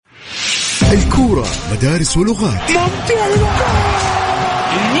الكورة مدارس ولغات.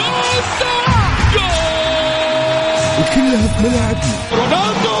 وكلها في ملاعبنا.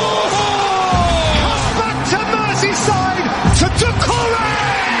 رونالدو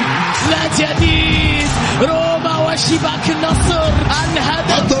لا جديد روما وشباك النصر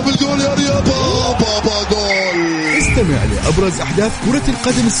الهدف حتى بالجول يا رياض بابا جول. استمع لأبرز أحداث كرة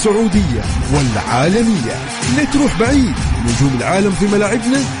القدم السعودية والعالمية. لا تروح بعيد، نجوم العالم في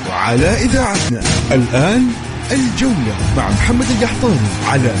ملاعبنا وعلى إذاعتنا. الآن الجولة مع محمد القحطاني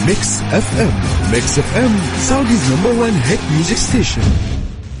على ميكس اف ام. ميكس اف ام سعوديز نمبر 1 هيت ميوزك ستيشن.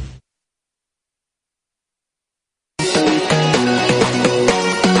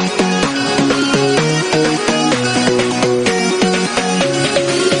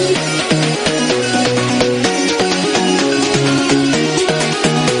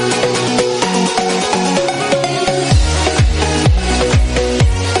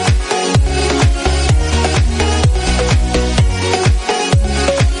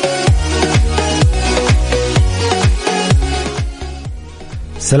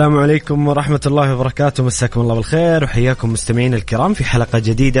 السلام عليكم ورحمة الله وبركاته، مساكم الله بالخير وحياكم مستمعين الكرام في حلقة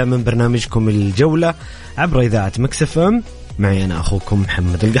جديدة من برنامجكم الجولة عبر إذاعة ميكس اف ام. معي أنا أخوكم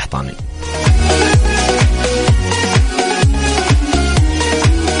محمد القحطاني.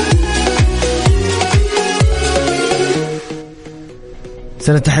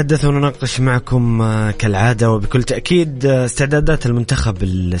 سنتحدث ونناقش معكم كالعادة وبكل تأكيد استعدادات المنتخب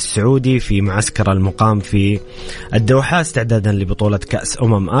السعودي في معسكر المقام في الدوحة استعدادا لبطولة كأس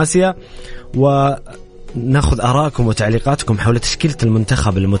آسيا، ونأخذ آراءكم وتعليقاتكم حول تشكيلة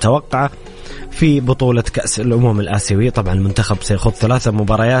المنتخب المتوقعة في بطولة كأس الآسيوية. طبعا المنتخب سيخوض 3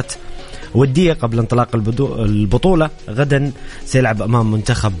 مباريات ودية قبل انطلاق البطولة. غدا سيلعب أمام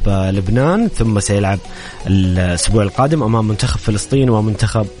منتخب لبنان، ثم سيلعب الأسبوع القادم أمام منتخب فلسطين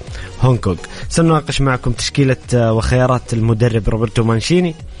ومنتخب هونغ كونغ. سنناقش معكم تشكيلة وخيارات المدرب روبرتو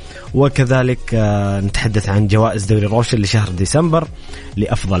مانشيني، وكذلك نتحدث عن جوائز دوري روشن لشهر ديسمبر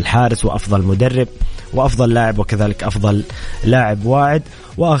لأفضل حارس وأفضل مدرب وأفضل لاعب وكذلك أفضل لاعب واعد،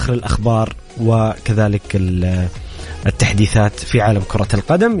 وآخر الأخبار وكذلك التحديثات في عالم كرة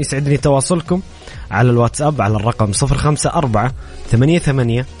القدم. يسعدني تواصلكم على الواتساب على الرقم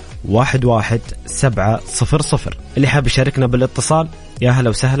 0548811700. اللي حاب يشاركنا بالاتصال يا هلا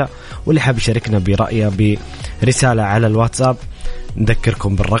وسهلا، واللي حاب يشاركنا برأيه برسالة على الواتساب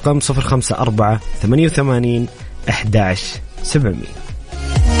نذكركم بالرقم 0548811700.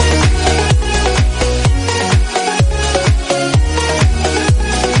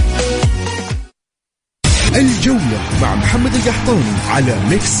 الجولة مع محمد القحطاني على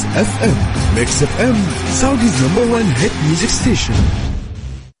ميكس اف ام. ميكس اف ام سعوديز نمبر 1 هيت ميوزك ستيشن.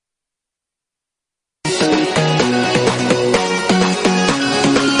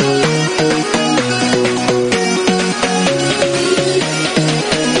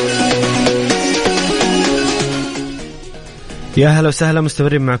 يا هلا وسهلا،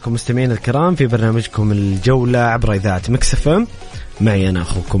 مستمرين معكم مستمعين الكرام في برنامجكم الجولة عبر إذاعة ميكس اف ام. معي أنا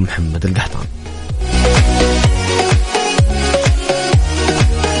أخوكم محمد القحطاني.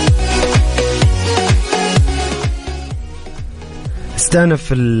 استأنف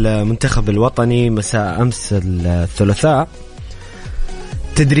المنتخب الوطني مساء أمس الثلاثاء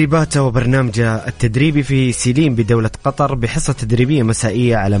تدريباته وبرنامجه التدريبي في سيلين بدولة قطر بحصة تدريبية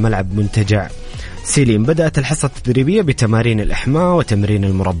مسائية على ملعب منتجع سيلين. بدأت الحصة التدريبية بتمارين الإحماء وتمرين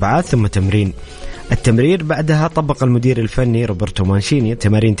المربعات ثم تمرين التمرير. بعدها طبق المدير الفني روبرتو مانشيني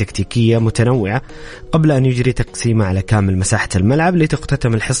تمارين تكتيكية متنوعة قبل أن يجري تقسيمة على كامل مساحة الملعب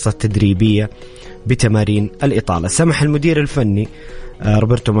لتختتم الحصة التدريبية بتمارين الإطالة. سمح المدير الفني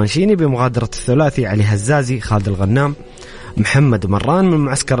روبرتو مانشيني بمغادرة الثلاثي علي هزازي، خالد الغنام، محمد مران من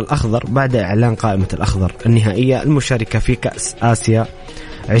معسكر الأخضر بعد إعلان قائمة الأخضر النهائية المشاركة في كأس آسيا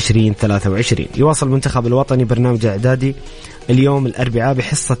 2023. يواصل المنتخب الوطني برنامج إعدادي اليوم الأربعاء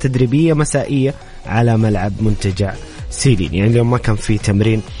بحصة تدريبية مسائية على ملعب منتجع سيلين. يعني اليوم ما كان في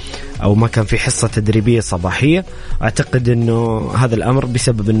تمرين أو ما كان في حصة تدريبية صباحية. أعتقد أنه هذا الأمر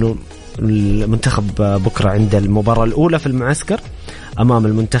بسبب أنه المنتخب بكرة عند المباراة الأولى في المعسكر أمام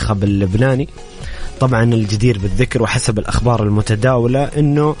المنتخب اللبناني. طبعا الجدير بالذكر وحسب الأخبار المتداولة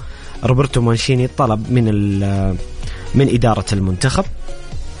أنه روبرتو مانشيني طلب من إدارة المنتخب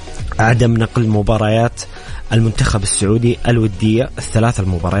عدم نقل مباريات المنتخب السعودي الودية ال3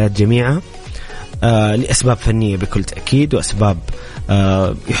 المباريات جميعها لأسباب فنية بكل تأكيد، وأسباب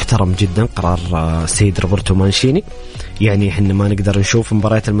يحترم جدا قرار السيد روبرتو مانشيني. يعني إحنا ما نقدر نشوف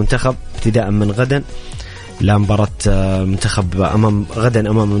مباريات المنتخب ابتداء من غدا، لا مباراة المنتخب غدا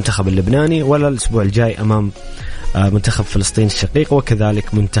أمام المنتخب اللبناني، ولا الأسبوع الجاي أمام منتخب فلسطين الشقيق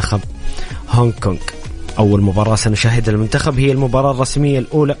وكذلك منتخب هونغ كونغ. أول مباراة سنشاهد المنتخب هي المباراة الرسمية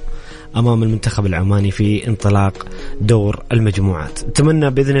الأولى أمام المنتخب العماني في انطلاق دور المجموعات. نتمنى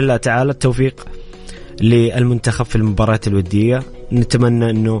بإذن الله تعالى التوفيق للمنتخب في المباريات الودية. نتمنى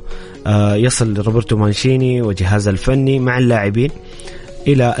أنه يصل روبرتو مانشيني وجهازه الفني مع اللاعبين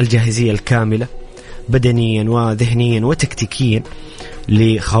إلى الجاهزية الكاملة بدنيا وذهنيا وتكتيكيا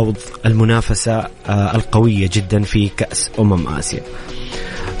لخوض المنافسة القوية جدا في كأس آسيا.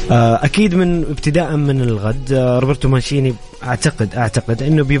 أكيد من ابتداء من الغد روبرتو مانشيني أعتقد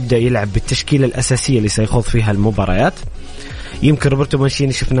أنه بيبدأ يلعب بالتشكيلة الأساسية اللي سيخوض فيها المباريات. يمكن روبرتو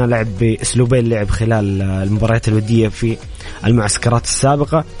مانشيني شفنا لعب بأسلوبين لعب خلال المباريات الودية في المعسكرات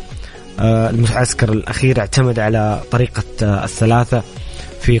السابقة. المعسكر الأخير اعتمد على طريقة الثلاثة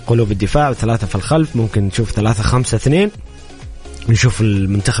في قلوب الدفاع وثلاثة في الخلف. ممكن نشوف 3-5-2، نشوف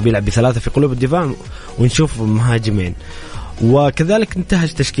المنتخب يلعب ب3 في قلوب الدفاع ونشوف مهاجمين، وكذلك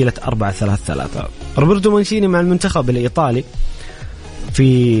انتهج تشكيلة 4-3-3. روبرتو مانشيني مع المنتخب الإيطالي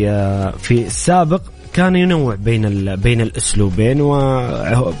في السابق كان ينوع بين الأسلوبين،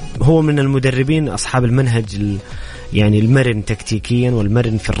 وهو من المدربين أصحاب المنهج يعني المرن تكتيكيا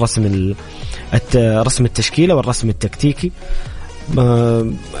والمرن في رسم التشكيلة والرسم التكتيكي.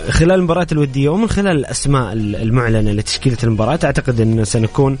 خلال المباريات الودية ومن خلال الأسماء المعلنة لتشكيلة المباراة أعتقد أنه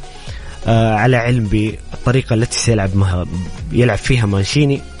سنكون على علم بالطريقة التي يلعب فيها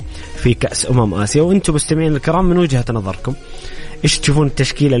مانشيني في كأس آسيا. وأنتم مستمعين الكرام من وجهة نظركم إيش تشوفون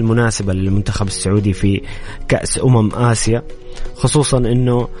التشكيلة المناسبة للمنتخب السعودي في كأس آسيا، خصوصا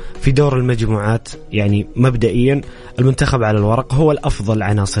أنه في دور المجموعات يعني مبدئيا المنتخب على الورق هو الأفضل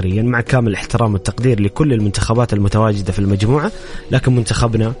عناصريا مع كامل الاحترام والتقدير لكل المنتخبات المتواجدة في المجموعة، لكن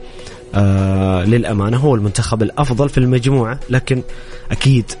منتخبنا للأمانة هو المنتخب الأفضل في المجموعة. لكن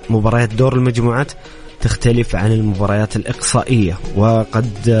أكيد مباريات دور المجموعات تختلف عن المباريات الإقصائية،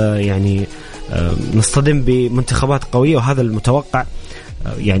 وقد يعني نصطدم بمنتخبات قوية، وهذا المتوقع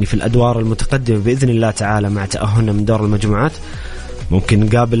يعني في الأدوار المتقدمة بإذن الله تعالى. مع تأهلنا من دور المجموعات ممكن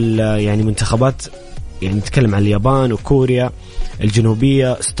نقابل يعني منتخبات، يعني نتكلم عن اليابان وكوريا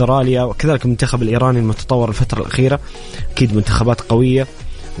الجنوبية، استراليا، وكذلك المنتخب الإيراني المتطور الفترة الأخيرة. أكيد منتخبات قوية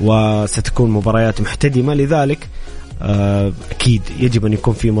وستكون مباريات محتدمة، لذلك أكيد يجب أن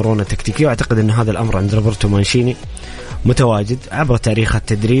يكون في مرونة تكتيكية، وأعتقد أن هذا الأمر عند روبرتو مانشيني متواجد عبر تاريخه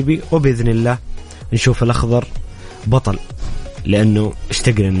التدريبي، وبإذن الله نشوف الأخضر بطل، لأنه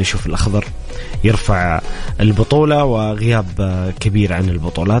اشتقنا أن نشوف الأخضر يرفع البطولة وغياب كبير عن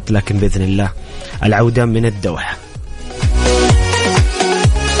البطولات، لكن بإذن الله العودة من الدوحة.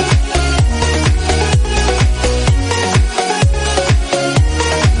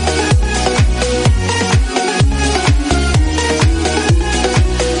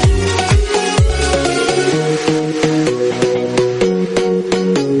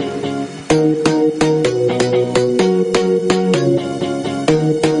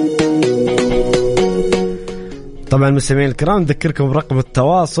 طبعا مستمعين الكرام نذكركم برقم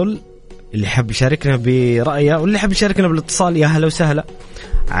التواصل اللي حاب يشاركنا برأيه واللي حاب يشاركنا بالاتصال يا هلا وسهلا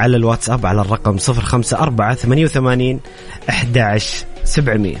على الواتساب على الرقم 0548811700.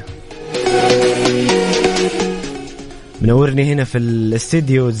 منورني هنا في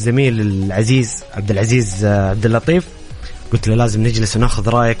الاستديو الزميل العزيز عبد العزيز عبد اللطيف، قلت له لازم نجلس وناخذ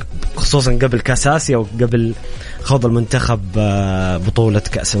رأيك خصوصا قبل كأس آسيا وقبل خوض المنتخب بطولة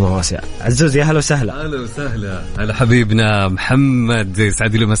كأس آسيا. عزوز يا هلا وسهلا. هلا وسهلا على حبيبنا محمد،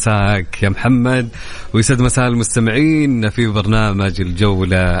 يسعد لي مساك يا محمد ويسعد مساء المستمعين في برنامج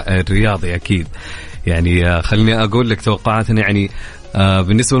الجولة الرياضي. أكيد يعني خليني أقول لك توقعاتنا، يعني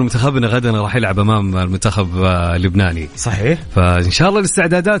بالنسبة لمنتخبنا غدا راح يلعب أمام المنتخب اللبناني. صحيح. فإن شاء الله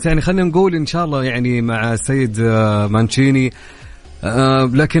الاستعدادات يعني خلينا نقول إن شاء الله يعني مع السيد مانشيني.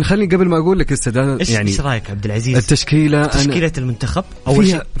 لكن خليني قبل ما أقول لك استعدادات يعني إيش رأيك عبد العزيز التشكيلة المنتخب أول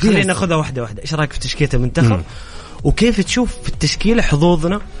شيء خلينا ناخذها واحدة واحدة. إيش رأيك في تشكيلة المنتخب وكيف تشوف في التشكيلة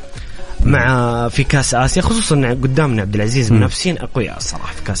حظوظنا مع في كاس آسيا، خصوصا قدامنا عبد العزيز منافسين أقوياء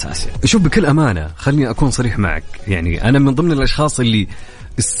الصراحة في كاس آسيا. شوف بكل أمانة خليني أكون صريح معك، يعني أنا من ضمن الأشخاص اللي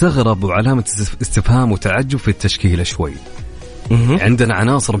استغربوا علامة استفهام وتعجب في التشكيلة شوي. عندنا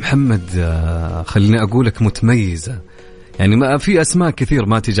عناصر محمد خليني أقولك متميزة، يعني ما في أسماء كثير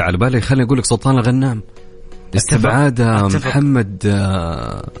ما تيجي على بالي. خليني أقولك سلطان الغنام استبعاد محمد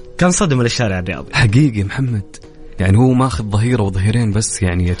كان صدم للشارع الرياضي حقيقي. محمد يعني هو ماخذ ظهيره وظهيرين بس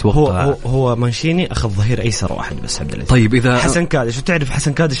يعني يتوقع. هو مانشيني اخذ ظهير ايسر واحد بس عبد العزيز. طيب اذا حسن كادش، وتعرف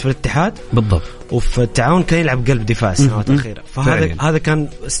حسن كادش في الاتحاد بالضبط وفي التعاون كان يلعب قلب دفاع السنوات الأخيرة، فهذا كان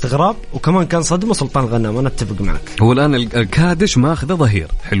استغراب، وكمان كان صدمة سلطان غنام. أنا أتفق معك. هو الآن الكادش ما أخذ ظهير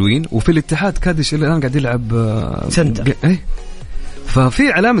حلوين، وفي الاتحاد كادش الآن قاعد يلعب سنتر.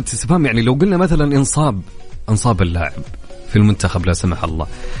 ففي علامة استفهام. يعني لو قلنا مثلا انصاب اللاعب في المنتخب لا سمح الله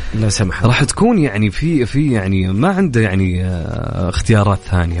راح تكون يعني في يعني ما عنده يعني اختيارات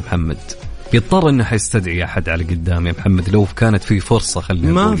ثانية. محمد يضطر انه حيستدعي احد على قدام يا محمد لو كانت في فرصه.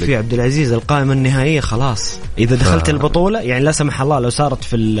 خلينا ما في عبد العزيز القائمه النهائيه خلاص. اذا دخلت البطوله يعني لا سمح الله لو صارت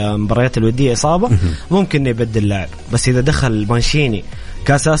في المباريات الوديه اصابه ممكن يبدل لاعب، بس اذا دخل مانشيني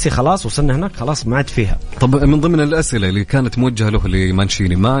كاساسي خلاص وصلنا هناك خلاص ما عاد فيها. طب من ضمن الاسئله اللي كانت موجهه له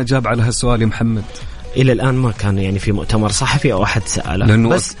لمانشيني ما جاب على هالسؤال يا محمد؟ إلى الآن ما كان يعني في مؤتمر صحفي أو أحد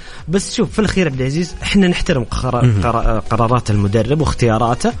سأله. بس شوف في الأخير عبد العزيز إحنا نحترم قرارات المدرب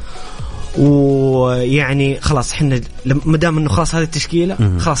واختياراته، ويعني خلاص إحنا مدام إنه خلاص هذه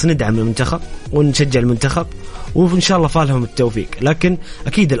التشكيلة خلاص ندعم المنتخب ونشجع المنتخب وإن شاء الله فالهم التوفيق. لكن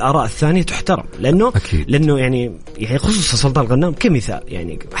أكيد الآراء الثانية تحترم لأنه يعني خصوصا سلطان غنام كمثال.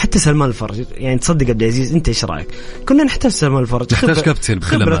 يعني حتى سلمان الفرج يعني تصدق عبد العزيز أنت إيش رأيك؟ كنا نحتاج سلمان الفرج، نحتاج كابتن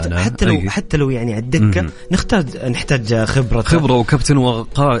خبرة حتى لو يعني على الدكة نحتاج خبرة وكابتن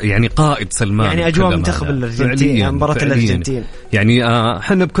يعني قائد سلمان. يعني أجواء منتخب الأرجنتين، مباراة الأرجنتين يعني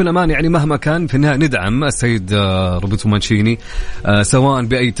احنا بكل أمان يعني مهما كان في النهاية ندعم السيد روبرتو مانشيني سواء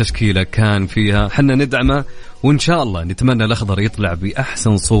بأي تشكيلة كان فيها، حنا ندعمه وإن شاء الله نتمنى الأخضر يطلع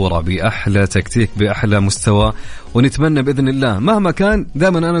بأحسن صورة بأحلى تكتيك بأحلى مستوى، ونتمنى بإذن الله مهما كان.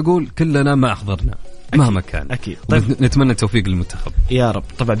 دائما أنا أقول كلنا مع أخضرنا مهما كان أكيد. طيب نتمنى التوفيق للمنتخب يا رب.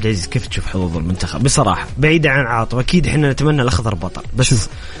 طبعا عبد العزيز كيف تشوف حظوظ المنتخب بصراحة بعيدة عن عاطفة؟ أكيد إحنا نتمنى الأخضر بطل، بس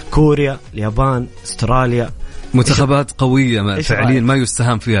كوريا، اليابان، استراليا منتخبات قوية فعليا ما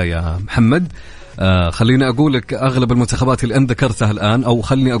يستهان فيها يا محمد. خليني أقول لك أغلب المنتخبات اللي أنت ذكرتها الآن، أو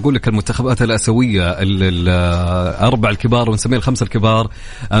خليني أقول لك المنتخبات الآسيوية الأربع الكبار ونسميه الخمسة الكبار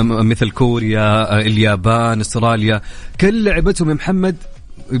مثل كوريا، اليابان، استراليا، كل لعبتهم يا محمد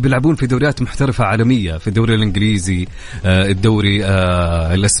بيلعبون في دوريات محترفة عالمية، في الدوري الإنجليزي، الدوري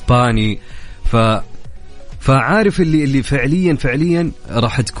الإسباني. فعارف اللي فعليا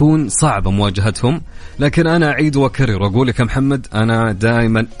راح تكون صعبة مواجهتهم. لكن أنا أعيد وأكرر وأقول لك يا محمد أنا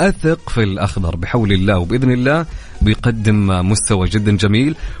دائما أثق في الأخضر بحول الله، وبإذن الله بيقدم مستوى جدا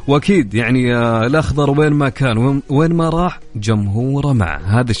جميل. وأكيد يعني الأخضر وين ما كان وين ما راح جمهوره معه،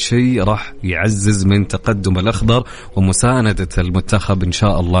 هذا الشيء راح يعزز من تقدم الأخضر ومساندة المنتخب إن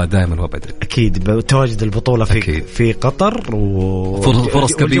شاء الله دائما وابدا. أكيد بتواجد البطولة في قطر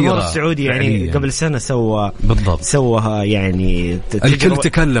وفرص كبيرة. الجمهور السعودي يعني قبل سنة سوى يعني الكل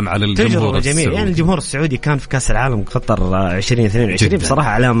تكلم على الجمهور السعودي. يعني الجمهور السعودي كان في كأس العالم قطر 2022 بصراحة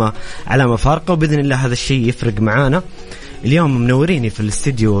علامة فارقة، وبإذن الله هذا الشيء يفرق معانا. اليوم منوريني في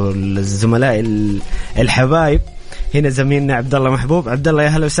الاستديو الزملاء الحبايب، هنا زميلنا عبد الله محبوب. عبد الله يا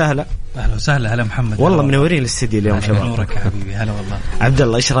هلا وسهلا. اهلا وسهلا. هلا محمد. والله منورين الاستديو اليوم شباب. نورك يا حبيبي. هلا والله. عبد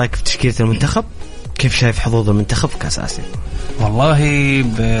الله ايش رايك في تشكيلة المنتخب؟ كيف شايف حظوظ المنتخب في كأس آسيا؟ والله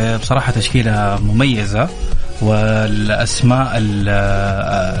بصراحة تشكيلة مميزة، والأسماء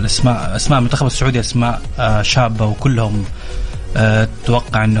أسماء المنتخب السعودي أسماء شابة، وكلهم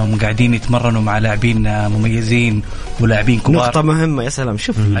أتوقع أنهم قاعدين يتمرنوا مع لاعبين مميزين ولاعبين كبار. نقطة مهمة يا سلام.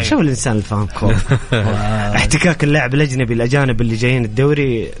 شوف الإنسان الفاهم كورة احتكاك اللاعب الأجنبي الأجانب اللي جايين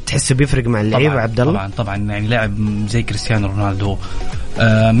الدوري تحسه بيفرق مع اللعيبة. عبد الله طبعا يعني لاعب زي كريستيانو رونالدو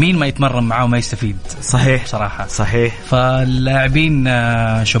مين ما يتمرن معه ما يستفيد. صحيح صراحة صحيح. فاللاعبين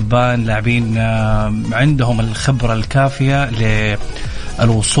شبان، لاعبين عندهم الخبرة الكافية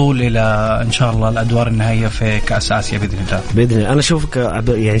الوصول إلى إن شاء الله الأدوار النهائية في كأس آسيا بإذن الله. أنا شوفك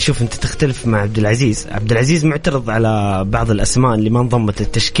يعني شوف أنت تختلف مع عبد العزيز معترض على بعض الأسماء اللي ما انضمت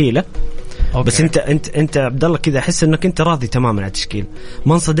التشكيلة. أوكي. بس أنت عبد الله كذا أحس إنك أنت راضي تماما على التشكيل،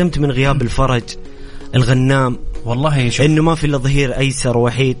 ما انصدمت من غياب الفرج، الغنام. والله شوف إنه ما في إلا ظهير أيسر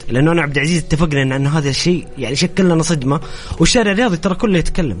وحيد، لأنه أنا عبد العزيز اتفقنا إن هذا الشيء يعني شكل لنا صدمة، والشارع الرياضي ترى كله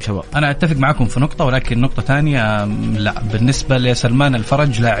يتكلم شباب. أنا أتفق معكم في نقطة، ولكن نقطة تانية لا، بالنسبة لسلمان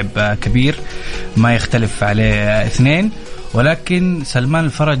الفرج لاعب كبير ما يختلف عليه اثنين، ولكن سلمان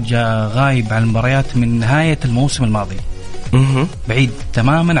الفرج غايب عن المباريات من نهاية الموسم الماضي. بعيد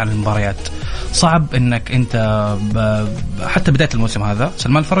تماما عن المباريات. صعب انك انت حتى بداية الموسم هذا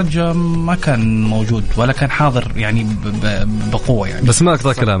سلمان الفرج ما كان موجود ولا كان حاضر يعني بقوة يعني. بس ما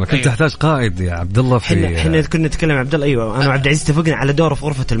اقطع كلامك، انت تحتاج قائد يا عبد الله. احنا كنا نتكلم عبد الله. ايوه انا وعبد العزيز اتفقنا على دوره في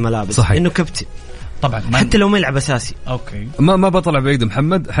غرفة الملابس. صحيح. انه كابتن طبعا حتى لو ما يلعب أساسي. أوكي ما بطلع بعيد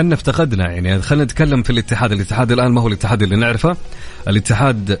محمد، حنا افتقدنا يعني. خلينا نتكلم في الاتحاد الآن ما هو الاتحاد اللي نعرفه.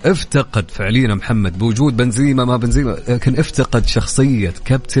 الاتحاد افتقد فعليا محمد بوجود بنزيما ما بنزيما، لكن افتقد شخصية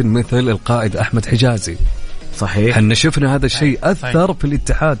كابتن مثل القائد أحمد حجازي. صحيح. احنا شفنا هذا الشيء أثر في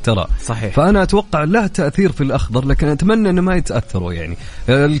الاتحاد ترى. صحيح. فأنا أتوقع له تأثير في الأخضر، لكن أتمنى أنه ما يتأثروا يعني.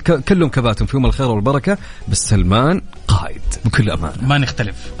 كلهم كباتهم فيهم الخير والبركة، بس سلمان قائد بكل أمانة. ما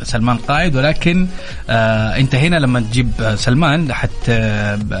نختلف، سلمان قائد، ولكن أنت هنا لما تجيب سلمان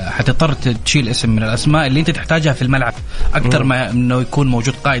حتضطر تشيل اسم من الأسماء اللي أنت تحتاجها في الملعب أكثر ما أنه يكون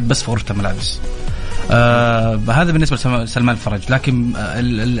موجود قائد بس في غرفة الملابس. هذا بالنسبة لسلمان الفرج. لكن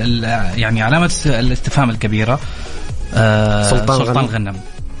يعني علامة الاستفهام الكبيرة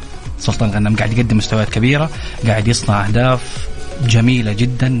سلطان غنم قاعد يقدم مستويات كبيرة، قاعد يصنع أهداف جميلة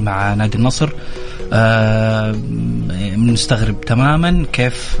جدا مع نادي النصر. مستغرب تماما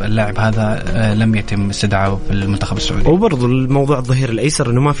كيف اللاعب هذا لم يتم استدعائه في المنتخب السعودي. وبرضو الموضوع الظهير الأيسر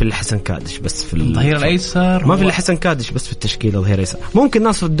إنه ما في إلا حسن كادش بس في الظهير الأيسر، ما في إلا حسن كادش بس في التشكيلة الظهير الأيسر. ممكن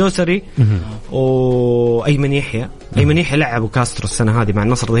ناصر الدوسري وأيمن يحيى. أيمن يحيى لعب وكاسترو السنة هذه مع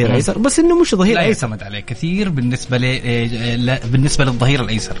النصر ظهير الأيسر، بس إنه مش ظهير أيسر. يعتمد عليه كثير بالنسبة للظهير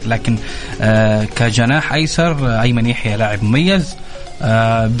الأيسر، لكن كجناح أيسر أيمن يحيى لاعب مميز.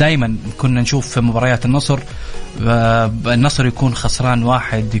 دائما كنا نشوف في مباريات النصر يكون خسران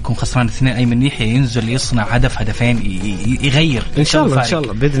 1 يكون خسران 2، أيمن يحيى ينزل يصنع هدفين يغير إن شاء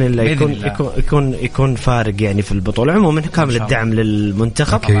الله بإذن الله يكون فارق يعني في البطولة. عموما كامل الدعم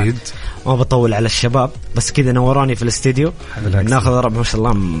للمنتخب أكيد. ما بطول على الشباب، بس كذا نوراني في الاستديو ناخذ ربع ما شاء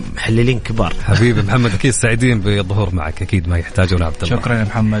الله محللين كبار. حبيبي محمد أكيد سعيدين بالظهور معك، أكيد ما يحتاجون عبد الله. شكرا يا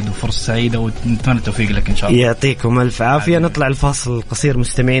محمد وفرصة سعيدة ونتمنى التوفيق لك إن شاء الله. يعطيكم ألف عافية. نطلع الفاصل قصير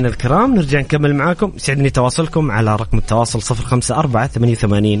مستمعين الكرام، نرجع نكمل معاكم. يسعدني تواصلكم على رقم التواصل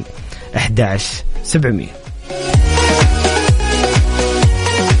 0548811700.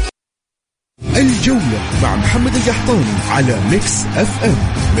 الجولة مع محمد القحطاني على ميكس اف ام.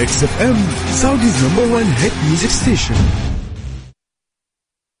 ميكس اف ام سعوديز نمبر 1 هيت ميوزك ستيشن.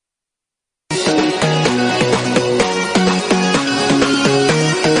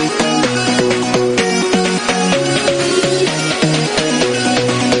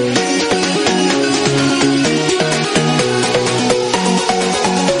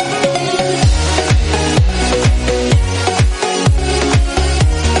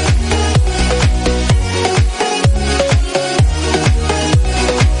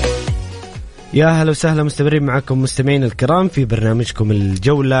 يا هلا وسهلا، مستمرين معكم مستمعين الكرام في برنامجكم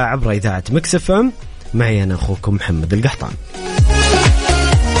الجولة عبر إذاعة ميكس اف ام. معي أنا أخوكم محمد القحطان.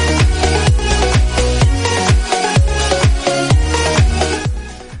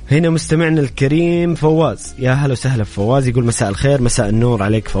 هنا مستمعنا الكريم فواز. يا هلا وسهلا فواز، يقول مساء الخير، مساء النور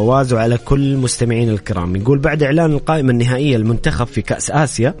عليك فواز وعلى كل مستمعين الكرام. يقول بعد إعلان القائمة النهائية للمنتخب في كأس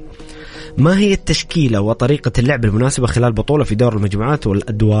آسيا، ما هي التشكيلة وطريقة اللعب المناسبة خلال البطولة في دور المجموعات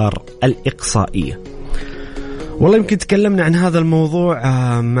والأدوار الإقصائية؟ والله يمكن تكلمنا عن هذا الموضوع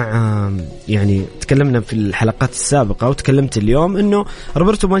يعني تكلمنا في الحلقات السابقة وتكلمت اليوم إنه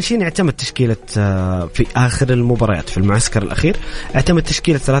روبرتو مانشيني اعتمد تشكيلة في آخر المباريات في المعسكر الأخير اعتمد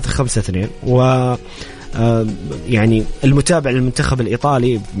تشكيلة 3-5-2 و يعني المتابع للمنتخب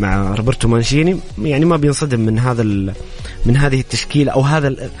الإيطالي مع روبرتو مانشيني يعني ما بينصدم من هذه التشكيلة أو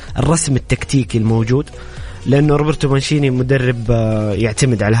هذا الرسم التكتيكي الموجود، لأنه روبرتو مانشيني مدرب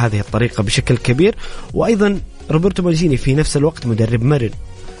يعتمد على هذه الطريقة بشكل كبير. وأيضا روبرتو مانشيني في نفس الوقت مدرب مرن،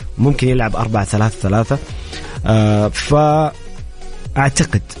 ممكن يلعب 4-3-3.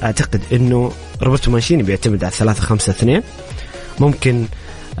 فأعتقد أنه روبرتو مانشيني بيعتمد على 3-5-2. ممكن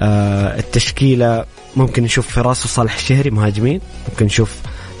التشكيلة ممكن نشوف في راسه صالح الشهري مهاجمين، ممكن نشوف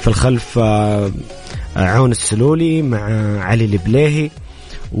في الخلف عون السلولي مع علي البليهي،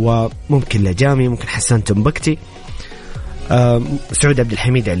 وممكن لجامي، ممكن حسان تنبكتي، سعود عبد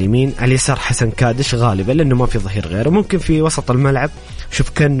الحميد على اليمين، على اليسار حسن كادش غالبا لأنه ما في ظهير غيره. ممكن في وسط الملعب شوف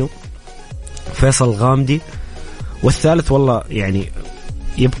كنو، فيصل غامدي، والثالث والله يعني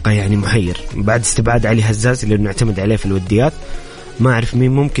يبقى يعني محير بعد استبعاد علي هزازي لأنه اعتمد عليه في الوديات. ما أعرف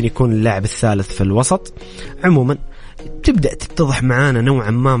مين ممكن يكون اللاعب الثالث في الوسط. عموما تبدأ تتضح معانا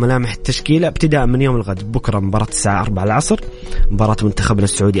نوعا ما ملامح التشكيلة ابتداء من يوم الغد. بكرة مباراة الساعة 4 العصر، مباراة منتخبنا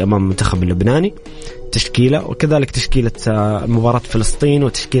السعودي أمام المنتخب اللبناني تشكيلة، وكذلك تشكيلة مباراة فلسطين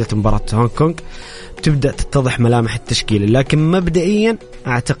وتشكيلة مباراة هونغ كونغ. بتبدأ تتضح ملامح التشكيلة، لكن مبدئيا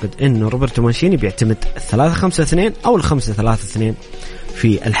أعتقد أنه روبرتو مانشيني بيعتمد 3-5-2 أو 5-3-2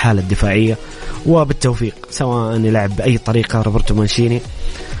 في الحالة الدفاعية. وبالتوفيق سواء يلعب بأي طريقة روبرتو مانشيني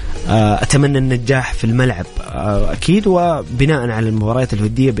أتمنى النجاح في الملعب أكيد، وبناء على المباريات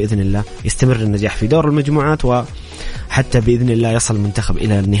الودية بإذن الله يستمر النجاح في دور المجموعات، وحتى بإذن الله يصل المنتخب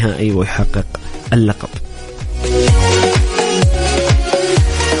إلى النهائي ويحقق اللقب.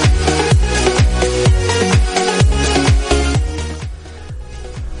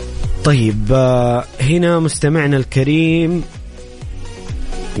 طيب هنا مستمعنا الكريم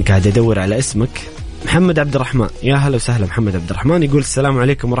قاعد أدور على اسمك، محمد عبد الرحمن. يا هلا وسهلا محمد عبد الرحمن. يقول السلام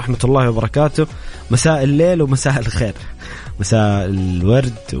عليكم ورحمة الله وبركاته، مساء الليل ومساء الخير، مساء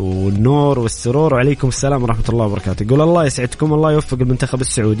الورد والنور والسرور، وعليكم السلام ورحمة الله وبركاته. يقول الله يسعدكم، الله يوفق المنتخب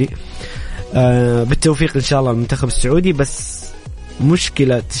السعودي، بالتوفيق إن شاء الله المنتخب السعودي، بس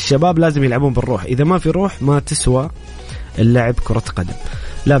مشكلة الشباب لازم يلعبون بالروح، إذا ما في روح ما تسوى اللعب كرة قدم.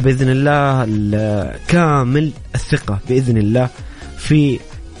 لا بإذن الله كامل الثقة بإذن الله في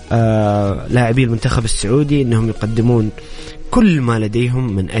لاعبي المنتخب السعودي أنهم يقدمون كل ما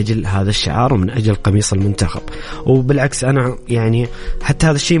لديهم من أجل هذا الشعار ومن أجل قميص المنتخب. وبالعكس أنا يعني حتى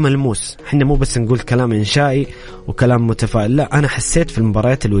هذا الشيء ملموس، احنا مو بس نقول كلام إنشائي وكلام متفائل، لا أنا حسيت في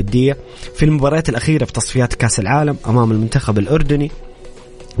المباريات الودية، في المباريات الأخيرة في تصفيات كأس العالم أمام المنتخب الأردني،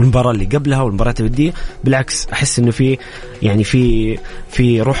 المباراة اللي قبلها والمباراة الودية، بالعكس أحس إنه في يعني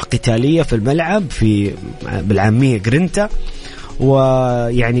في روح قتالية في الملعب، في بالعامية جرينتا،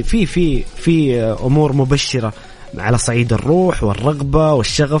 ويعني في أمور مبشرة على صعيد الروح والرغبة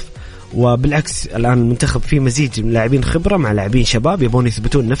والشغف. وبالعكس الآن المنتخب فيه مزيج من لاعبين خبرة مع لاعبين شباب يبون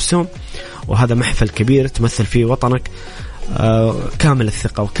يثبتون نفسهم، وهذا محفل كبير تمثل فيه وطنك. كامل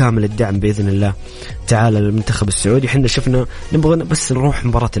الثقة وكامل الدعم بإذن الله تعالى للمنتخب السعودي. حنا شفنا نبغى بس نروح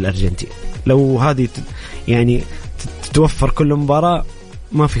مباراة الأرجنتين، لو هذه يعني تتوفر كل مباراة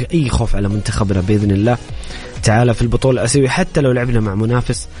ما في أي خوف على منتخبنا بإذن الله تعالى في البطولة الآسيوية. حتى لو لعبنا مع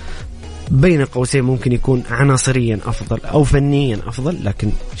منافس بين قوسين ممكن يكون عناصريا أفضل أو فنيا أفضل، لكن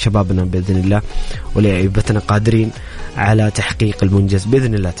شبابنا بإذن الله ولعيبتنا قادرين على تحقيق المنجز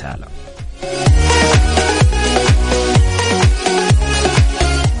بإذن الله تعالى.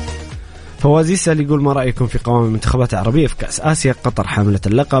 فواز يسأل يقول ما رأيكم في قوام المنتخبات العربية في كأس آسيا؟ قطر حاملة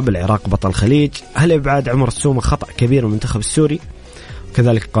اللقب، العراق بطل الخليج، هل إبعاد عمر السومة خطأ كبير من المنتخب السوري؟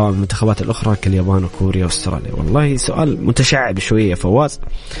 وكذلك قوام المنتخبات الأخرى كاليابان وكوريا واستراليا. والله سؤال متشعب شوية فواز،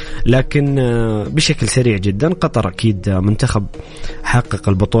 لكن بشكل سريع جدا قطر أكيد منتخب حقق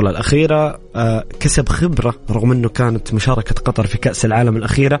البطولة الأخيرة، كسب خبرة رغم أنه كانت مشاركة قطر في كأس العالم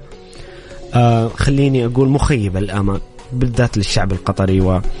الأخيرة خليني أقول مخيبة الآمال، بالذات للشعب القطري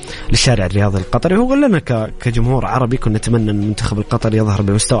وللشارع الرياضي القطري. هو لنا كجمهور عربي كنا نتمنى أن المنتخب القطري يظهر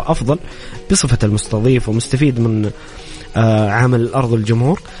بمستوى أفضل بصفة المستضيف ومستفيد من عامل الأرض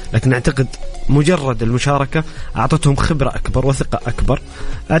والجمهور، لكن أعتقد مجرد المشاركة أعطتهم خبرة أكبر وثقة أكبر.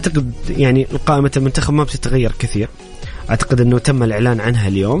 أعتقد يعني قائمة المنتخب ما بتتغير كثير، أعتقد أنه تم الإعلان عنها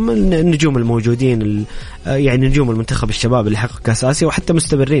اليوم. النجوم الموجودين يعني نجوم المنتخب الشباب اللي حققوا كأس آسيا وحتى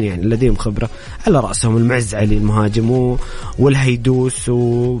مستمرين يعني لديهم خبرة، على رأسهم المعز علي المهاجم والهيدوس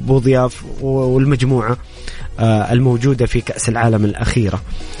وبوضياف والمجموعة الموجودة في كأس العالم الأخيرة.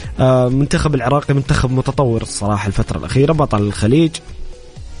 منتخب العراقي منتخب متطور الصراحة الفترة الأخيرة، بطل الخليج،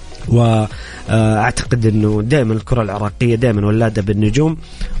 وأعتقد أنه دائما الكرة العراقية دائما ولادة بالنجوم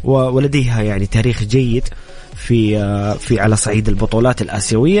ولديها يعني تاريخ جيد في على صعيد البطولات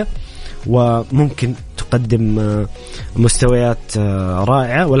الآسيوية، وممكن تقدم مستويات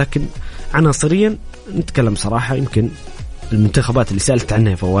رائعة. ولكن عناصريا نتكلم صراحة يمكن المنتخبات اللي سألت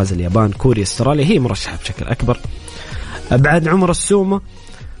عنها فواز اليابان كوريا استراليا هي مرشحة بشكل أكبر. بعد عمر السومة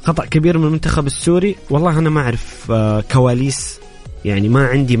خطأ كبير من المنتخب السوري، والله أنا ما أعرف كواليس، يعني ما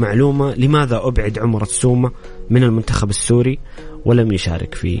عندي معلومة لماذا أبعد عمر السومة من المنتخب السوري ولم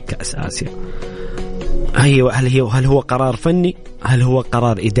يشارك في كأس آسيا. هل هو قرار فني؟ هل هو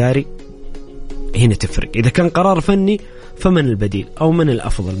قرار إداري؟ هنا تفرق. إذا كان قرار فني فمن البديل أو من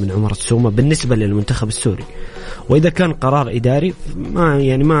الأفضل من عمر السومة بالنسبة للمنتخب السوري؟ وإذا كان قرار إداري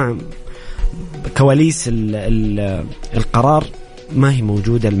ما كواليس القرار ما هي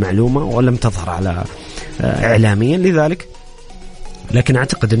موجودة المعلومة ولم تظهر على إعلاميا لذلك. لكن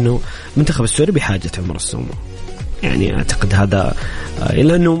أعتقد أنه المنتخب السوري بحاجة عمر السومة، يعني أعتقد هذا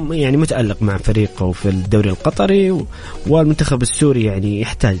لأنه يعني متألق مع فريقه في الدوري القطري، والمنتخب السوري يعني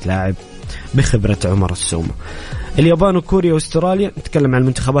يحتاج لاعب بخبرة عمر السومة. اليابان وكوريا واستراليا نتكلم عن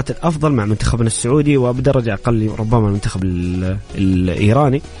المنتخبات الأفضل مع منتخبنا السعودي، وبدرجة أقل ربما المنتخب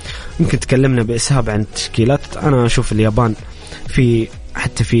الإيراني. يمكن تكلمنا بإسهاب عن التشكيلات. أنا أشوف اليابان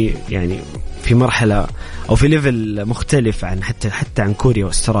حتى في مرحلة أو في ليفل مختلف عن حتى عن كوريا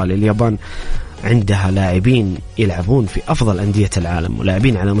واستراليا. اليابان عندها لاعبين يلعبون في أفضل أندية العالم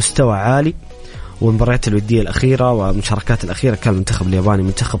ولاعبين على مستوى عالي، والمباريات الودية الأخيرة والمشاركات الأخيرة كان المنتخب الياباني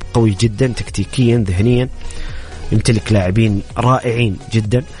منتخب قوي جدا تكتيكيا ذهنيا، يمتلك لاعبين رائعين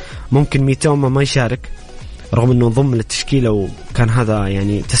جدا. ممكن ميتوما ما يشارك رغم أنه انضم للتشكيلة، وكان هذا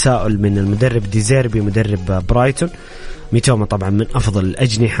يعني تساؤل من المدرب ديزيربي مدرب برايتون. ميتوما طبعا من أفضل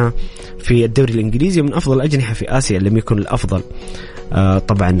الأجنحة في الدوري الإنجليزي ومن أفضل الأجنحة في آسيا، لم يكن الأفضل.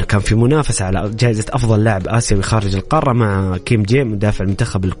 طبعا كان في منافسة على جائزة أفضل لاعب آسيوي خارج القارة مع كيم جي مدافع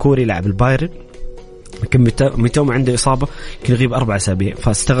المنتخب الكوري لاعب البايرن، لكن ميتوما عنده إصابة يمكن يغيب 4 أسابيع.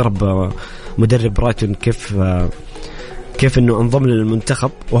 فاستغرب مدرب برايتون كيف انه انضم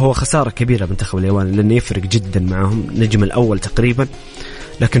للمنتخب، وهو خسارة كبيرة منتخب اليابان لانه يفرق جدا معهم، نجم الاول تقريبا.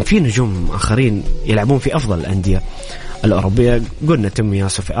 لكن في نجوم اخرين يلعبون في افضل الاندية الاوروبية، قلنا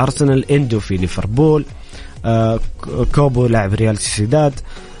تومياسو في ارسنال، اندو في ليفربول، كوبو لاعب ريال سوسيداد،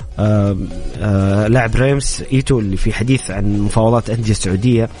 لاعب ريمس، ايتو اللي في حديث عن مفاوضات اندية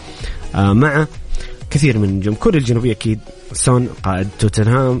سعودية مع كثير من النجوم. كوريا الجنوبية أكيد، سون قائد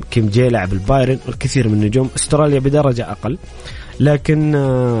توتنهام، كيم جي لاعب البايرن، والكثير من النجوم. استراليا بدرجة أقل،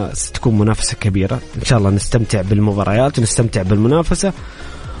 لكن ستكون منافسة كبيرة إن شاء الله. نستمتع بالمباريات ونستمتع بالمنافسة،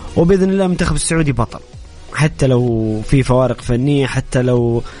 وبإذن الله المنتخب السعودي بطل، حتى لو في فوارق فنية، حتى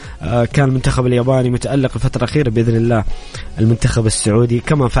لو كان المنتخب الياباني متألق الفترة الأخيرة. بإذن الله المنتخب السعودي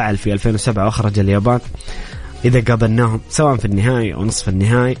كما فعل في 2007 وأخرج اليابان، إذا قابلناهم سواء في النهائي أو نصف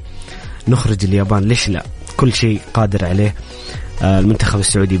النهائي نخرج اليابان، ليش لا؟ كل شيء قادر عليه المنتخب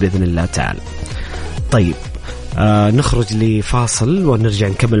السعودي بإذن الله تعالى. طيب نخرج لفاصل ونرجع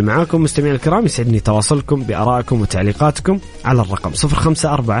نكمل معاكم مستمعين الكرام. يسعدني تواصلكم بآرائكم وتعليقاتكم على الرقم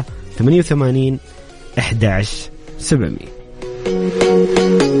 054 88 11 700.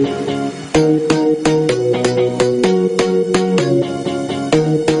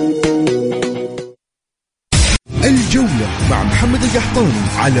 الجولة مع محمد القحطاني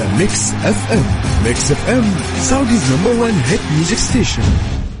على ميكس اف ام. ميكس اف ام سعوديز نمبر 1 هيت ميوزك ستيشن.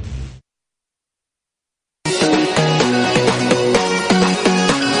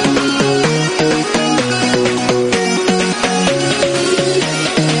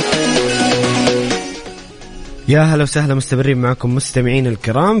 يا هلا وسهلا، مستمرين معكم مستمعين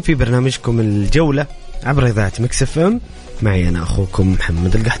الكرام في برنامجكم الجولة عبر إذاعة ميكس اف ام، معي أنا أخوكم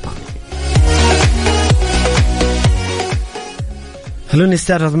محمد القحطاني. خلوني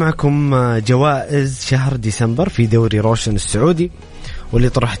استعرض معكم جوائز شهر ديسمبر في دوري روشن السعودي، واللي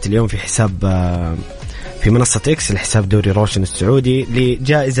طرحت اليوم في حساب في منصة إكس الحساب دوري روشن السعودي،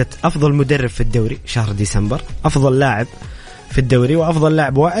 لجائزة أفضل مدرب في الدوري شهر ديسمبر، أفضل لاعب في الدوري، وأفضل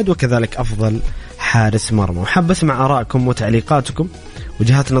لاعب واعد، وكذلك أفضل حارس مرمى. وحاب أسمع آرائكم وتعليقاتكم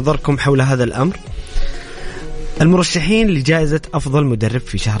وجهات نظركم حول هذا الأمر. المرشحين لجائزة أفضل مدرب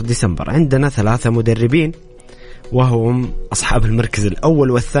في شهر ديسمبر عندنا 3 مدربين، وهم أصحاب المركز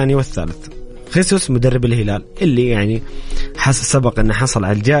الأول والثاني والثالث. خيسوس مدرب الهلال اللي يعني سبق أنه حصل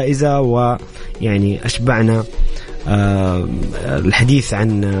على الجائزة، ويعني أشبعنا الحديث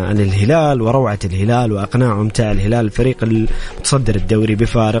عن الهلال وروعة الهلال وأقناع وامتاع الهلال، الفريق المتصدر الدوري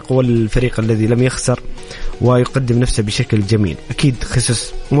بفارق، والفريق الذي لم يخسر ويقدم نفسه بشكل جميل. أكيد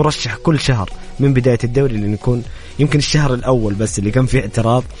خيسوس مرشح كل شهر من بداية الدوري، لأن يكون يمكن الشهر الأول بس اللي كان فيه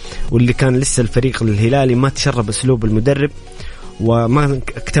اعتراض، واللي كان لسه الفريق الهلالي ما تشرب أسلوب المدرب وما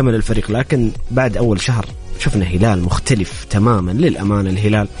اكتمل الفريق، لكن بعد أول شهر شفنا هلال مختلف تماما. للأمانة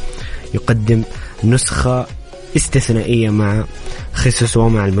الهلال يقدم نسخة استثنائية مع خيسوس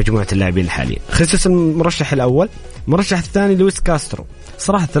ومع المجموعة اللاعبين الحالية. خيسوس المرشح الأول، المرشح الثاني لويس كاسترو.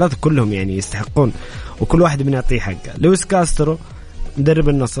 صراحة الثلاثة كلهم يعني يستحقون وكل واحد من يعطيه حقه. لويس كاسترو مدرب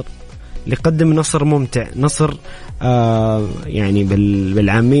النصر اللي قدم نصر ممتع، نصر يعني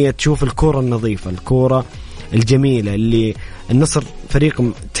بالعامية تشوف الكرة النظيفة، الكرة الجميلة، اللي النصر فريق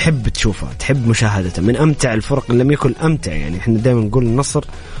تحب تشوفها، تحب مشاهدته، من أمتع الفرق إن لم يكن أمتع. يعني إحنا دائما نقول النصر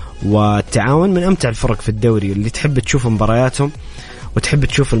والتعاون من أمتع الفرق في الدوري، اللي تحب تشوف مبارياتهم وتحب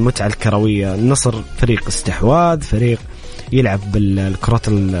تشوف المتعة الكروية. النصر فريق استحواذ، فريق يلعب بالكرات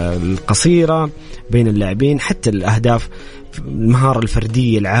القصيرة بين اللاعبين، حتى الأهداف، المهارة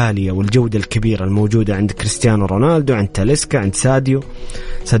الفردية العالية والجودة الكبيرة الموجودة عند كريستيانو رونالدو، عند تاليسكا، عند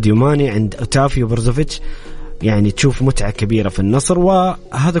ساديو ماني، عند أوتافيو بروزوفيتش. يعني تشوف متعة كبيرة في النصر،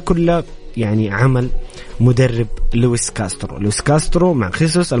 وهذا كله يعني عمل مدرب لويس كاسترو مع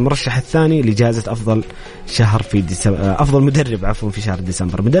خيسوس المرشح الثاني لجائزة أفضل شهر في أفضل مدرب عفوا في شهر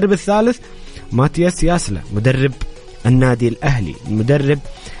ديسمبر. المدرب الثالث ماتياس ياسلا مدرب النادي الأهلي، المدرب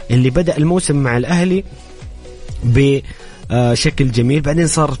اللي بدأ الموسم مع الأهلي بشكل جميل، بعدين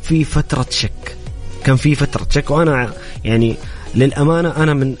صار في فترة شك، كان في فترة شك. وأنا يعني للأمانة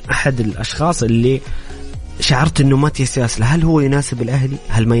أنا من أحد الأشخاص اللي شعرت أنه ماتياس ياسلا هل هو يناسب الأهلي،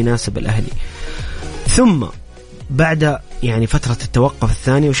 هل ما يناسب الأهلي. ثم بعد يعني فترة التوقف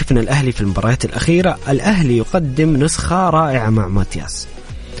الثاني وشفنا الأهلي في المباريات الأخيرة، الأهلي يقدم نسخة رائعة مع ماتياس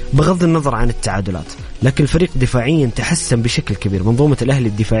بغض النظر عن التعادلات، لكن الفريق دفاعيا تحسن بشكل كبير. منظومة الأهلي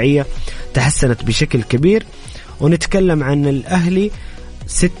الدفاعية تحسنت بشكل كبير، ونتكلم عن الأهلي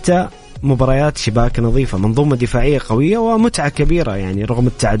 6 مباريات شباك نظيفة، منظومة دفاعية قوية ومتعة كبيرة يعني رغم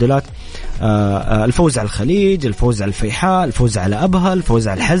التعادلات. الفوز على الخليج، الفوز على الفيحاء، الفوز على أبها، الفوز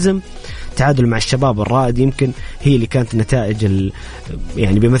على الحزم، تعادل مع الشباب الرائد، يمكن هي اللي كانت نتائج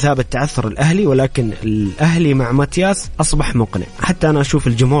يعني بمثابة تعثر الأهلي، ولكن الأهلي مع ماتياس أصبح مقنع. حتى أنا أشوف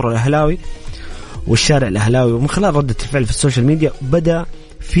الجمهور الأهلاوي والشارع الأهلاوي ومن خلال ردة الفعل في السوشيال ميديا بدأ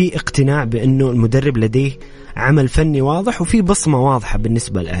في اقتناع بأنه المدرب لديه عمل فني واضح وفي بصمة واضحة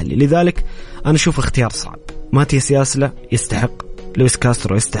بالنسبة للأهلي. لذلك أنا أشوف اختيار صعب. ماتياس ياسلا يستحق، لويس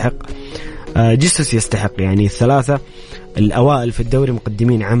كاسترو يستحق، جيسوس يستحق، يعني الثلاثة الأوائل في الدوري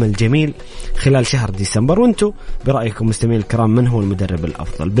مقدمين عمل جميل خلال شهر ديسمبر. وانتم برأيكم مستمعين الكرام من هو المدرب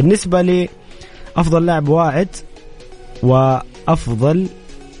الأفضل؟ بالنسبة لي أفضل لاعب واعد وأفضل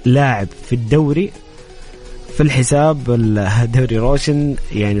لاعب في الدوري في الحساب الدوري روشن،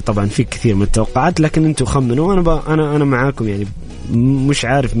 يعني طبعا في كثير من التوقعات لكن انتم خمنوا. انا معاكم، يعني مش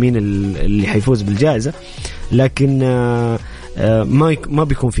عارف مين اللي حيفوز بالجائزة، لكن ما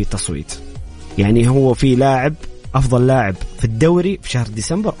بيكون في تصويت. يعني هو في لاعب أفضل لاعب في الدوري في شهر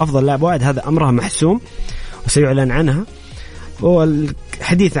ديسمبر، أفضل لاعب واحد، هذا أمرها محسوم وسيعلن عنها.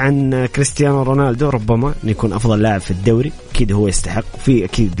 والحديث عن كريستيانو رونالدو ربما يكون أفضل لاعب في الدوري، أكيد هو يستحق، في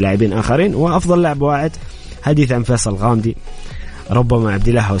أكيد لاعبين آخرين. وأفضل لاعب واحد حديث عن فيصل غامدي، ربما عبد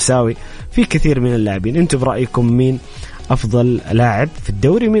الله هوساوي، في كثير من اللاعبين. أنتم برأيكم مين أفضل لاعب في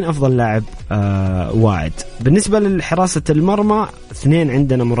الدوري، مين أفضل لاعب واعد؟ بالنسبة لحراسة المرمى 2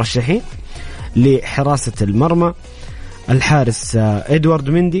 عندنا مرشحين لحراسة المرمى. الحارس إدوارد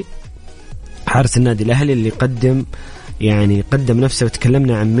مندي حارس النادي الأهلي اللي قدم نفسه،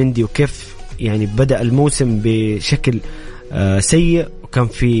 وتكلمنا عن مندي وكيف يعني بدأ الموسم بشكل سيء وكان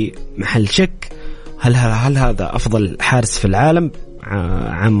في محل شك هل هذا أفضل حارس في العالم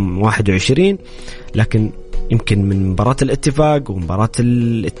عام 21. لكن يمكن من مباراة الاتفاق ومباراة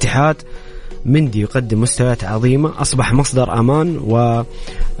الاتحاد مندي يقدم مستويات عظيمة، أصبح مصدر أمان.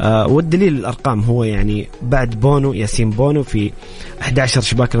 والدليل الأرقام هو يعني بعد بونو ياسين بونو في 11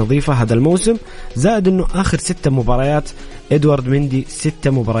 شباك نظيفة هذا الموسم، زائد أنه آخر 6 مباريات إدوارد مندي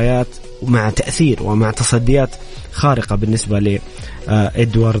 6 مباريات مع تأثير ومع تصديات خارقة بالنسبة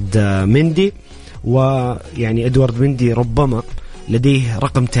لإدوارد مندي. ويعني إدوارد مندي ربما لديه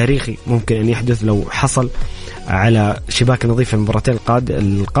رقم تاريخي ممكن أن يحدث لو حصل على شباك نظيف في المباراتين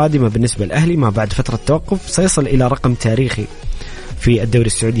القادمة بالنسبة للأهلي ما بعد فترة توقف، سيصل إلى رقم تاريخي في الدوري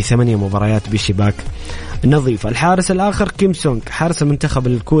السعودي 8 مباريات بشباك نظيفة. الحارس الآخر كيم سونغ حارس المنتخب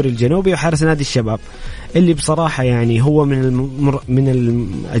الكوري الجنوبي وحارس نادي الشباب، اللي بصراحة يعني هو من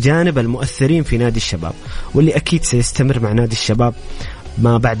الأجانب المؤثرين في نادي الشباب، واللي أكيد سيستمر مع نادي الشباب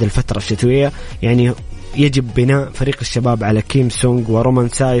ما بعد الفترة الشتوية. يعني يجب بناء فريق الشباب على كيم سونغ ورومان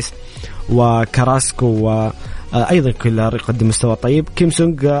سايس وكاراسكو، وأيضا كلها يقدم مستوى طيب. كيم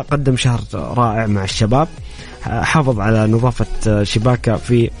سونغ قدم شهر رائع مع الشباب، حافظ على نظافة شباكه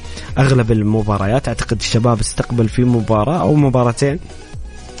في أغلب المباريات، أعتقد الشباب استقبل في مباراة أو مباراتين.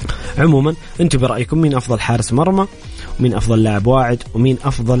 عموما أنتم برأيكم مين أفضل حارس مرمى، ومين أفضل لاعب واعد، ومين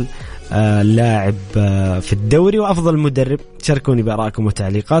أفضل لاعب في الدوري، وأفضل مدرب؟ شاركوني بآرائكم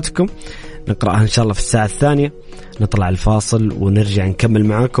وتعليقاتكم، نقرأها إن شاء الله في الساعة الثانية. نطلع الفاصل ونرجع نكمل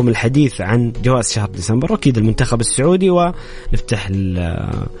معاكم الحديث عن جوائز شهر ديسمبر وأكيد المنتخب السعودي، ونفتح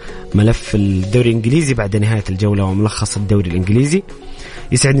ملف الدوري الإنجليزي بعد نهاية الجولة وملخص الدوري الإنجليزي.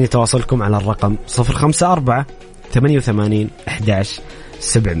 يسعدني تواصلكم على الرقم 054 88 11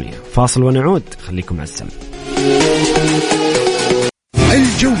 700. فاصل ونعود، خليكم على السمع.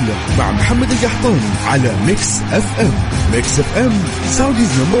 الجولة مع محمد القحطاني على ميكس اف ام. ميكس اف ام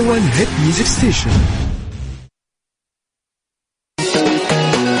سعوديز نمبر 1 هيت ميوزك ستيشن.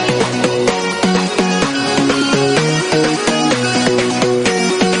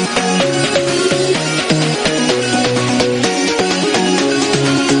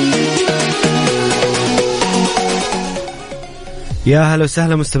 يا هلا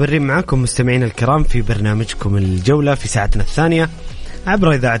وسهلا، مستمرين معكم مستمعين الكرام في برنامجكم الجولة في ساعتنا الثانية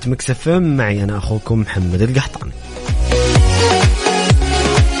عبر إذاعة ميكس اف ام. معي أنا أخوكم محمد القحطاني.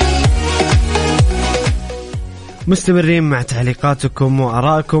 مستمرين مع تعليقاتكم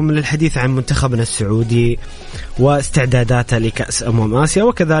وآرائكم للحديث عن منتخبنا السعودي واستعداداته لكأس آسيا،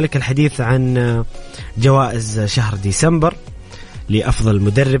 وكذلك الحديث عن جوائز شهر ديسمبر لأفضل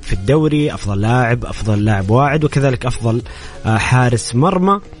مدرب في الدوري، أفضل لاعب واعد، وكذلك أفضل حارس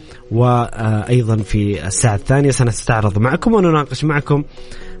مرمى. وأيضا في الساعة الثانية سنستعرض معكم ونناقش معكم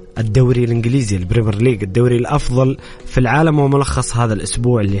الدوري الإنجليزي البريمير ليج، الدوري الأفضل في العالم، وملخص هذا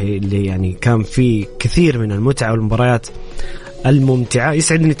الأسبوع اللي يعني كان فيه كثير من المتعة والمباريات الممتعة.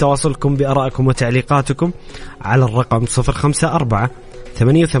 يسعدني تواصلكم بآرائكم وتعليقاتكم على الرقم 054-88-11-700.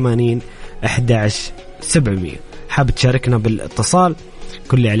 حاب تشاركنا بالاتصال،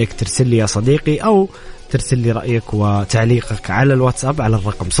 كل اللي عليك ترسل لي يا صديقي أو ترسل لي رأيك وتعليقك على الواتساب على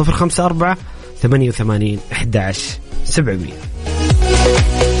الرقم 054-88-11-700.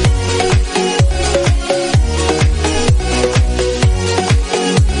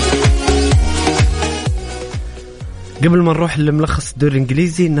 قبل ما نروح لملخص الدوري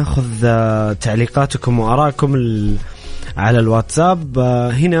الإنجليزي ناخذ تعليقاتكم وآراءكم على الواتساب.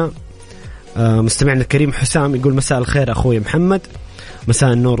 هنا مستمعنا الكريم حسام يقول مساء الخير أخوي محمد.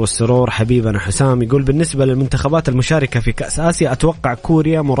 مساء النور والسرور حبيبنا حسام. يقول بالنسبة للمنتخبات المشاركة في كأس آسيا أتوقع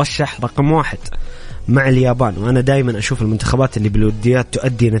كوريا مرشح رقم 1 مع اليابان، وأنا دائما أشوف المنتخبات اللي بالوديات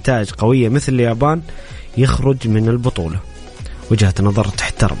تؤدي نتائج قوية مثل اليابان يخرج من البطولة. وجهة نظر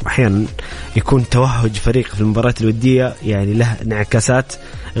تحترم. أحيانا يكون توهج فريق في المباريات الودية يعني له انعكاسات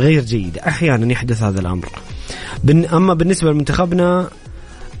غير جيدة، أحيانا يحدث هذا الأمر. أما بالنسبة لمنتخبنا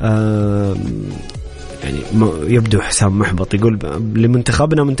يعني يبدو حسام محبط. يقول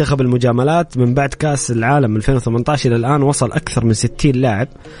لمنتخبنا منتخب المجاملات من بعد كأس العالم 2018 إلى الآن وصل أكثر من 60 لاعب.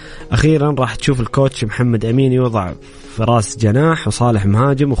 أخيرا راح تشوف الكوتش محمد أمين يوضع فراس جناح وصالح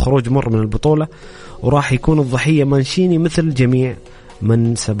مهاجم وخروج مر من البطولة، وراح يكون الضحية مانشيني مثل جميع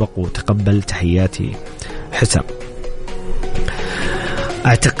من سبقوا. تقبل تحياتي حسام.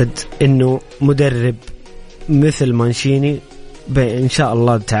 أعتقد أنه مدرب مثل مانشيني إن شاء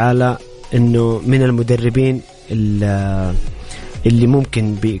الله تعالى أنه من المدربين اللي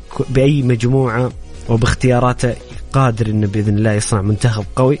ممكن بأي مجموعة وباختياراته قادر أنه بإذن الله يصنع منتخب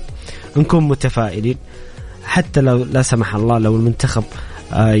قوي. نكون متفائلين حتى لو لا سمح الله لو المنتخب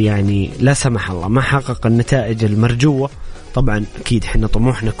يعني لا سمح الله ما حقق النتائج المرجوة. طبعا أكيد حنا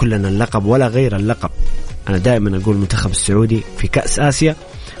طموحنا كلنا اللقب ولا غير اللقب. أنا دائما أقول المنتخب السعودي في كأس آسيا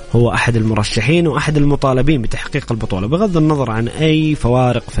هو أحد المرشحين وأحد المطالبين بتحقيق البطولة بغض النظر عن أي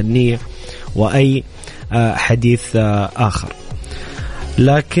فوارق فنية وأي حديث آخر.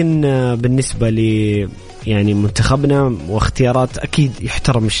 لكن بالنسبة لي يعني منتخبنا واختيارات أكيد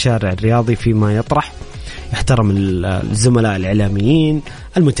يحترم الشارع الرياضي فيما يطرح، يحترم الزملاء الإعلاميين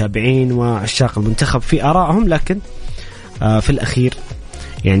المتابعين وعشاق المنتخب في آرائهم، لكن في الأخير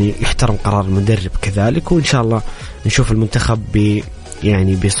يعني يحترم قرار المدرب كذلك. وإن شاء الله نشوف المنتخب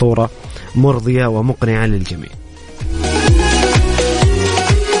يعني بصورة مرضية ومقنعة للجميع.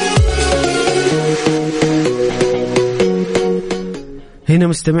 هنا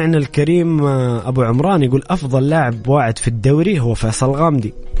مستمعنا الكريم أبو عمران يقول أفضل لاعب واعد في الدوري هو فيصل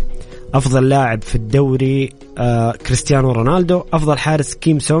غامدي، أفضل لاعب في الدوري كريستيانو رونالدو، أفضل حارس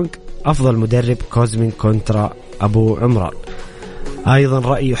كيم سونغ، أفضل مدرب كوزمين كونترا أبو عمران. أيضا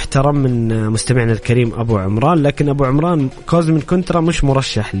رأي يحترم من مستمعنا الكريم أبو عمران، لكن أبو عمران كوزمين كونترا مش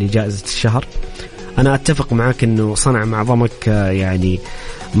مرشح لجائزة الشهر. أنا أتفق معك أنه صنع مع ضمك يعني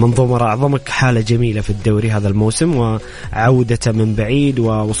منظومة أعظمك حالة جميلة في الدوري هذا الموسم، وعودته من بعيد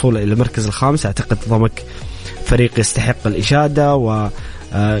ووصوله إلى المركز الخامس. أعتقد ضمك فريق يستحق الإشادة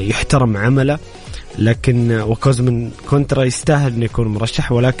ويحترم عمله، لكن وكوزمين كونترا يستاهل أن يكون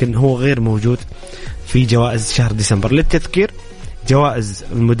مرشح، ولكن هو غير موجود في جوائز شهر ديسمبر. للتذكير جوائز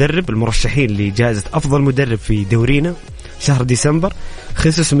المدرب المرشحين لجائزة أفضل مدرب في دورينا شهر ديسمبر: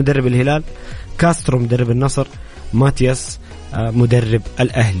 خيسوس مدرب الهلال، كاسترو مدرب النصر، ماتياس مدرب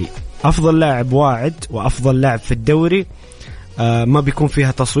الأهلي. أفضل لاعب واعد وأفضل لاعب في الدوري ما بيكون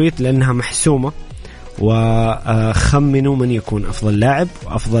فيها تصويت لأنها محسومة، وخمنوا من يكون أفضل لاعب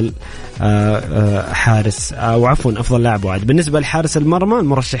وأفضل حارس وعفوا أفضل لاعب واعد. بالنسبة لحارس المرمى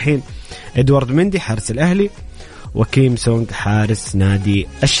المرشحين إدوارد مندي حارس الأهلي، وكيم سونغ حارس نادي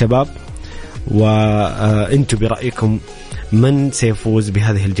الشباب. وأنتم برأيكم من سيفوز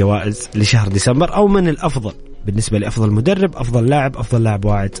بهذه الجوائز لشهر ديسمبر، أو من الأفضل بالنسبة لأفضل مدرب، أفضل لاعب، أفضل لاعب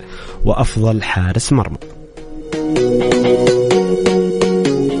واعد، وأفضل حارس مرمى؟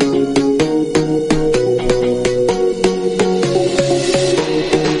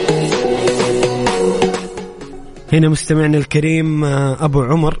 هنا مستمعنا الكريم أبو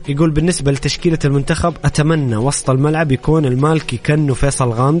عمر يقول بالنسبة لتشكيلة المنتخب أتمنى وسط الملعب يكون المالكي كنو فيصل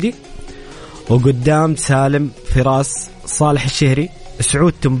غامدي، وقدام سالم فراس، صالح الشهري،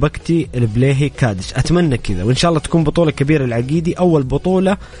 سعود تنبكتي، البليهي، كادش. أتمنى كذا، وإن شاء الله تكون بطولة كبيرة العقيدي، أول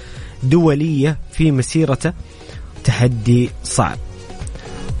بطولة دولية في مسيرته، تحدي صعب.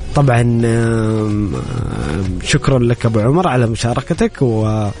 طبعا شكرا لك أبو عمر على مشاركتك،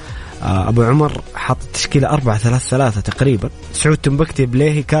 أبو عمر حط تشكيلة 4-3-3 تقريبا. سعود تنبكتي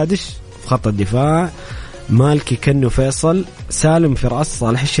بليهي كادش في خط الدفاع، مالكي كنو فيصل، سالم فراس،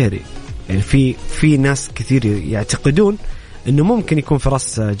 صالح الشهري. يعني في ناس كثير يعتقدون انه ممكن يكون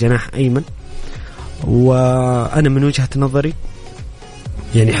فراس جناح ايمن، وانا من وجهة نظري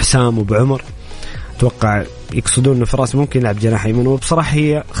يعني حسام وابو عمر اتوقع يقصدون انه فراس ممكن يلعب جناح ايمن، وبصراحة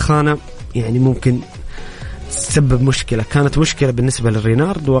هي خانة يعني ممكن تسبب مشكلة. كانت مشكلة بالنسبة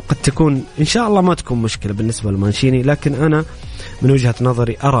للرينارد، وقد تكون إن شاء الله ما تكون مشكلة بالنسبة لمانشيني، لكن أنا من وجهة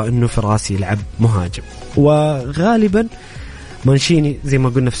نظري أرى أنه فراس يلعب مهاجم. وغالبا مانشيني زي ما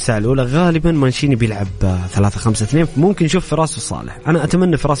قلنا في الساعة الأولى غالبا مانشيني بيلعب 3-5-2، ممكن نشوف فراس وصالح. أنا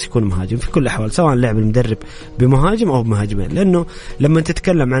أتمنى فراس يكون مهاجم في كل الأحوال، سواء لعب المدرب بمهاجم أو بمهاجمين، لأنه لما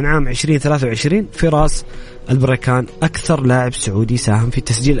تتكلم عن عام 2023 فراس البريكان أكثر لاعب سعودي ساهم في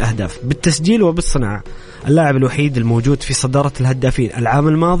تسجيل أهداف بالتسجيل وبالصناعة، اللاعب الوحيد الموجود في صدارة الهدافين العام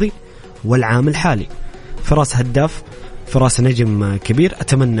الماضي والعام الحالي. فراس هداف، فراس نجم كبير،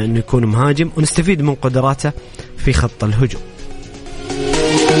 أتمنى أنه يكون مهاجم ونستفيد من قدراته في خط الهجوم.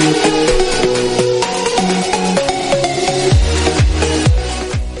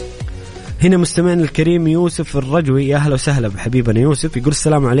 هنا مستمعنا الكريم يوسف الرجوي، يا أهلا وسهلا بحبيبنا يوسف، يقول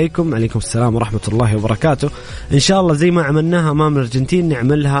السلام عليكم. عليكم السلام ورحمة الله وبركاته. إن شاء الله زي ما عملناها أمام الأرجنتين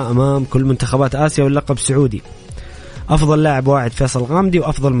نعملها أمام كل منتخبات آسيا واللقب سعودي. أفضل لاعب واعد فيصل غامدي،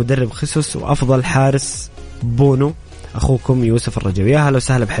 وأفضل مدرب خسوس، وأفضل حارس بونو. أخوكم يوسف الرجوي. يا أهلا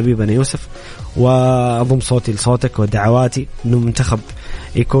وسهلا بحبيبنا يوسف، وأضم صوتي لصوتك ودعواتي إنه منتخب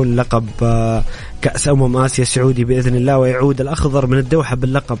يكون لقب كأس آسيا سعودي بإذن الله، ويعود الأخضر من الدوحة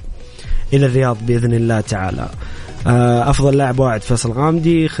باللقب إلى الرياض بإذن الله تعالى. أفضل لاعب واعد فيصل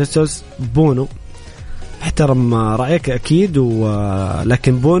غامدي، خسوس، بونو. احترم رأيك أكيد،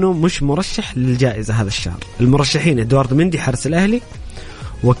 لكن بونو مش مرشح للجائزة هذا الشهر. المرشحين إدوارد مندي حارس الأهلي،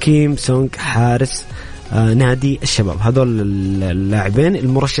 وكيم سونغ حارس نادي الشباب. هذول اللاعبين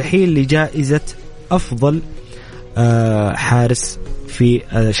المرشحين لجائزة أفضل حارس في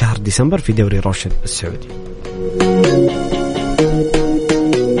شهر ديسمبر في دوري روشن السعودي.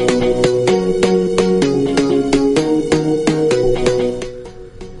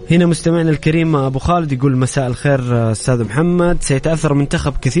 هنا مستمعنا الكريم أبو خالد يقول مساء الخير أستاذ محمد، سيتأثر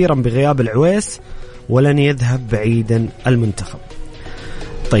المنتخب كثيرا بغياب العويس ولن يذهب بعيدا المنتخب.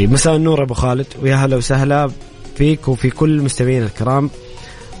 طيب مساء النور أبو خالد، ويا هلا وسهلا فيك وفي كل المستمعين الكرام.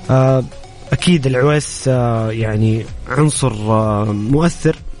 أكيد العويس يعني عنصر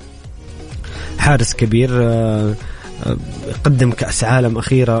مؤثر، حارس كبير، قدم كأس عالم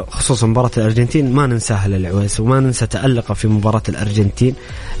أخيرة خصوصا مباراة الأرجنتين، ما ننساها للعويس وما ننسى تألقه في مباراة الأرجنتين.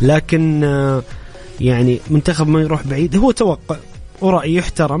 لكن يعني منتخب ما يروح بعيد، هو توقع ورأي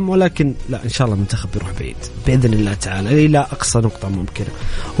يحترم، ولكن لا، إن شاء الله منتخب يروح بعيد بإذن الله تعالى إلى أقصى نقطة ممكنة،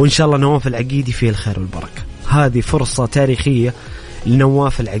 وإن شاء الله نواف العقيدي فيه الخير والبركة. هذه فرصة تاريخية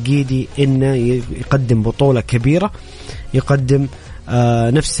لنواف العقيدي إنه يقدم بطولة كبيرة، يقدم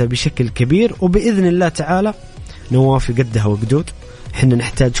نفسه بشكل كبير، وبإذن الله تعالى نواف يقدها وقدود. احنا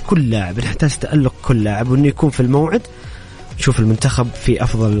نحتاج كل لاعب، نحتاج تألق كل لاعب، وانه يكون في الموعد. نشوف المنتخب في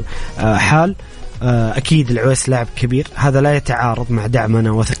افضل حال. اكيد العويس لاعب كبير، هذا لا يتعارض مع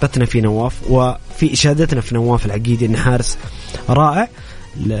دعمنا وثقتنا في نواف وفي اشادتنا في نواف العقيدي انه حارس رائع.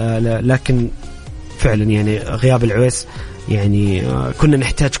 لكن فعلا يعني غياب العويس يعني كنا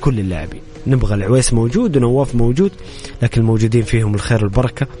نحتاج كل اللاعبين، نبغى العويس موجود ونواف موجود، لكن الموجودين فيهم الخير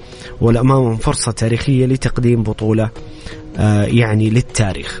والبركة، والأمامهم فرصة تاريخية لتقديم بطولة يعني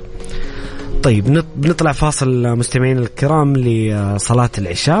للتاريخ. طيب بنطلع فاصل مستمعين الكرام لصلاة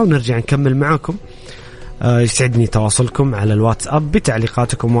العشاء ونرجع نكمل معكم. يسعدني تواصلكم على الواتساب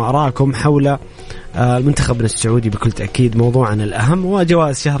بتعليقاتكم وآراءكم حول المنتخب السعودي بكل تأكيد، موضوعنا الأهم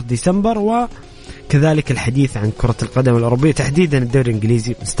وجوائز شهر ديسمبر، وكذلك الحديث عن كرة القدم الأوروبية تحديدا الدوري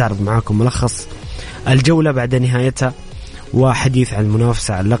الإنجليزي. نستعرض معكم ملخص الجولة بعد نهايتها، وحديث عن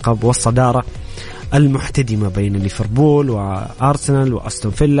المنافسة على اللقب والصدارة المحتدمة بين ليفربول وأرسنال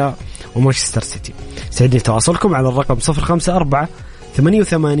وأستون فيلا ومانشستر سيتي. سعدني تواصلكم على الرقم 054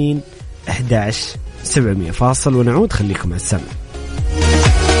 88 11 700. فاصل ونعود، خليكم على السمع.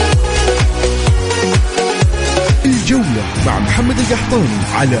 الجولة مع محمد القحطاني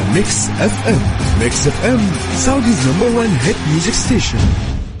على ميكس اف ام. ميكس اف ام سعوديز نمبر 1 هيت ميوزك ستيشن.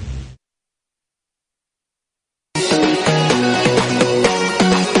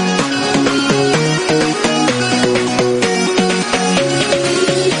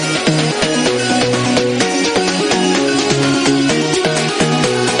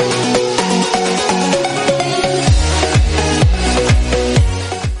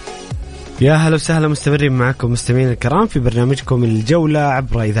 يا هلا وسهلا، مستمرين معكم مستمعين الكرام في برنامجكم الجولة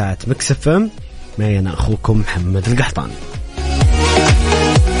عبر إذاعة مكس اف ام. معي أنا أخوكم محمد القحطاني.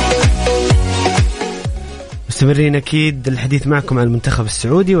 مستمرين أكيد الحديث معكم عن المنتخب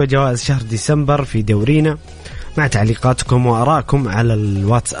السعودي وجوائز شهر ديسمبر في دورينا، مع تعليقاتكم وآراءكم على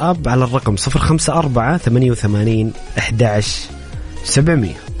الواتساب على الرقم 054-88-11-700.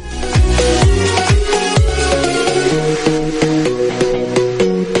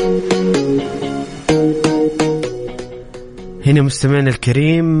 هنا مستمعنا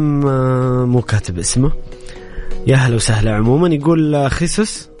الكريم مو كاتب اسمه، يا هلا وسهلا. عموما يقول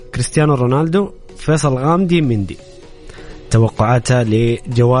خيسوس، كريستيانو رونالدو، فيصل غامدي، مندي. توقعاته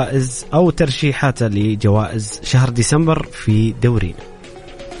لجوائز أو ترشيحاته لجوائز شهر ديسمبر في دورينا.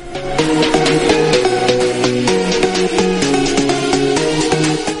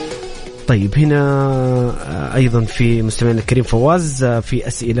 طيب هنا أيضا في مستمعنا الكريم فواز في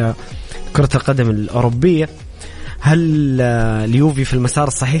أسئلة كرة القدم الأوروبية. هل اليوفي في المسار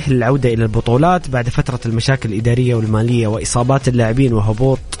الصحيح للعودة إلى البطولات بعد فترة المشاكل الإدارية والمالية وإصابات اللاعبين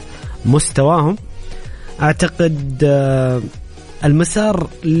وهبوط مستواهم؟ أعتقد المسار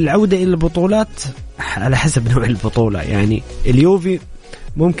للعودة إلى البطولات على حسب نوع البطولة. يعني اليوفي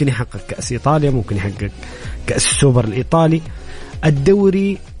ممكن يحقق كأس إيطاليا، ممكن يحقق كأس السوبر الإيطالي.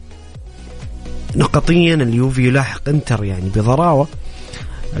 الدوري نقطيا اليوفي يلاحق انتر يعني بضراوة،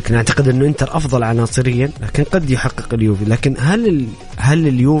 لكن أعتقد أنه انتر أفضل عناصريا، لكن قد يحقق اليوفي. لكن هل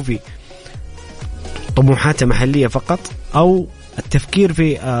اليوفي طموحاته محلية فقط، أو التفكير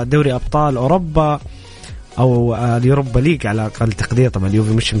في دوري أبطال أوروبا أو اليوروبا ليج على أقل تقدير؟ طبعا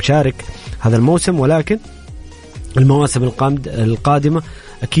اليوفي مش مشارك هذا الموسم، ولكن المواسم القادمة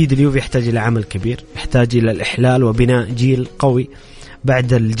أكيد اليوفي يحتاج إلى عمل كبير، يحتاج إلى الإحلال وبناء جيل قوي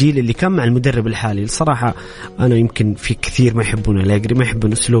بعد الجيل اللي كان مع المدرب الحالي. الصراحة أنا يمكن في كثير ما يحبون أليجري، ما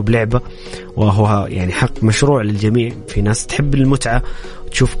يحبون أسلوب لعبة، وهو يعني حق مشروع للجميع. في ناس تحب المتعة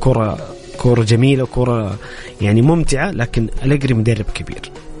وتشوف كرة جميلة وكرة يعني ممتعة، لكن أليجري مدرب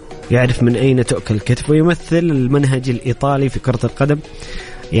كبير يعرف من أين تؤكل الكتف، ويمثل المنهج الإيطالي في كرة القدم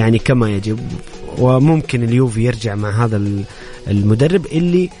يعني كما يجب. وممكن اليوفي يرجع مع هذا المدرب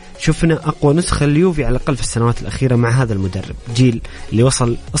اللي شفنا أقوى نسخة اليوفي على الأقل في السنوات الأخيرة مع هذا المدرب، جيل اللي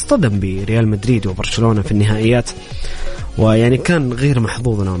اصطدم بريال مدريد وبرشلونة في النهائيات، ويعني كان غير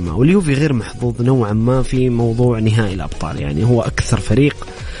محظوظ نوعا ما. واليوفي غير محظوظ نوعا ما في موضوع نهائي الأبطال، يعني هو أكثر فريق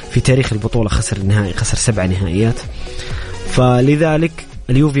في تاريخ البطولة خسر النهائي، خسر 7 نهائيات. فلذلك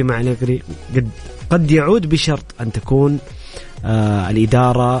اليوفي مع أليجري قد يعود بشرط أن تكون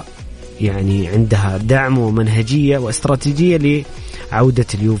الإدارة يعني عندها دعم ومنهجية واستراتيجية لعودة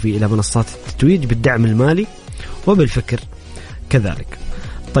اليوفي إلى منصات التتويج بالدعم المالي وبالفكر كذلك.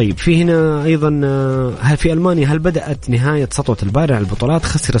 طيب في هنا أيضا هل في ألمانيا هل بدأت نهاية سطوة البايرن على البطولات؟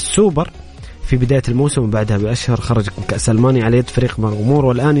 خسر السوبر في بداية الموسم وبعدها بأشهر خرج من كأس ألمانيا على يد فريق مغمور،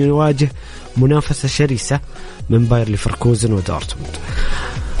 والآن يواجه منافسة شرسة من باير ليفركوزن ودورتموند.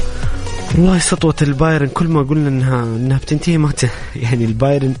 والله سطوة البايرن كل ما قلنا انها بتنتهي ما يعني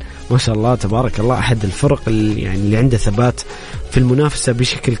البايرن ما شاء الله تبارك الله احد الفرق اللي عنده ثبات في المنافسة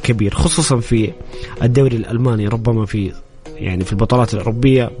بشكل كبير، خصوصا في الدوري الألماني. ربما في البطولات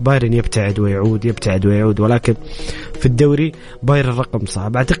الأوروبية بايرن يبتعد ويعود، ولكن في الدوري بايرن رقم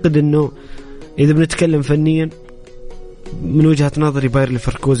صعب. اعتقد انه اذا بنتكلم فنيا من وجهة نظري باير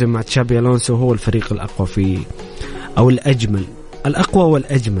ليفركوزن مع تشابي ألونسو هو الفريق الأقوى أو الأقوى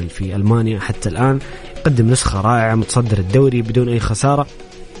والأجمل في ألمانيا حتى الآن. يقدم نسخة رائعة، متصدر الدوري بدون أي خسارة.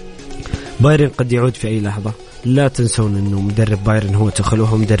 بايرن قد يعود في أي لحظة، لا تنسون أنه مدرب بايرن هو تخل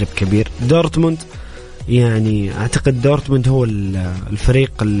وهو مدرب كبير. دورتموند يعني أعتقد دورتموند هو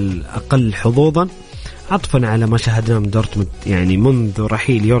الفريق الأقل حظوظا عطفا على ما شاهدناه من دورتموند يعني منذ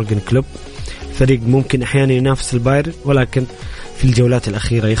رحيل يورغن كلوب. فريق ممكن أحيانا ينافس البايرن، ولكن في الجولات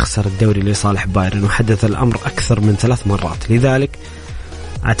الأخيرة يخسر الدوري لصالح بايرن، وحدث الأمر أكثر من 3 مرات. لذلك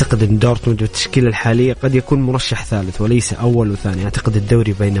أعتقد أن دورتموند بالتشكيلة الحالية قد يكون مرشح ثالث وليس أول وثاني. أعتقد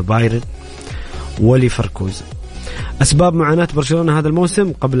الدوري بين بايرن وليفركوزن. أسباب معاناة برشلونة هذا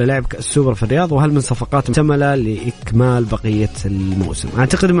الموسم قبل لعب كأس السوبر في الرياض، وهل من صفقات محتملة لإكمال بقية الموسم؟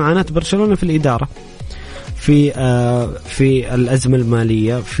 أعتقد معاناة برشلونة في الإدارة، في الأزمة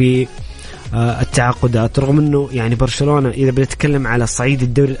المالية، في التعاقدات. رغم أنه يعني برشلونة إذا بنتكلم على صعيد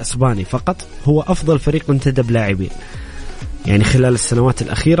الدوري الأسباني فقط هو أفضل فريق انتدب لاعبين يعني خلال السنوات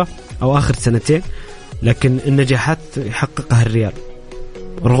الأخيرة أو آخر 2 لكن النجاحات يحققها الريال،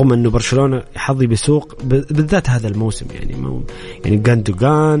 رغم أنه برشلونة حظي بسوق بالذات هذا الموسم يعني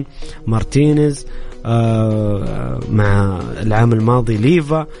غاندوغان، مارتينيز، مع العام الماضي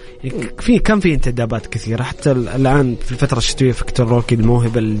ليفا، كان في انتدابات كثيرة. حتى الآن في الفترة الشتوية فيكتور روكي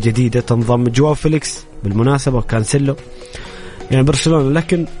الموهبة الجديدة تنضم، جواو فيليكس بالمناسبة وكانسيلو يعني برشلونة.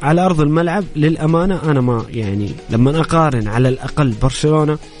 لكن على أرض الملعب للأمانة أنا ما يعني لما أقارن على الأقل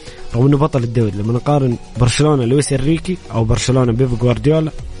برشلونة رغم أنه بطل الدوري، لما نقارن برشلونة لويس إنريكي أو برشلونة بيب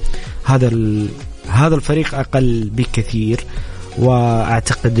جوارديولا هذا الفريق أقل بكثير.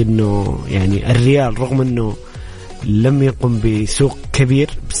 وأعتقد أنه يعني الريال رغم أنه لم يقم بسوق كبير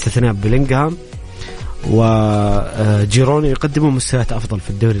باستثناء بلينغهام وجيروني يقدموا مستويات أفضل في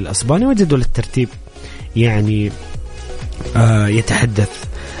الدوري الأسباني، وجدوا للترتيب يعني يتحدث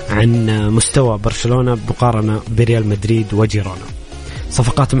عن مستوى برشلونة مقارنة بريال مدريد وجيرونا.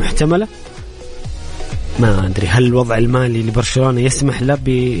 صفقات محتملة ما أدري، هل الوضع المالي لبرشلونة يسمح له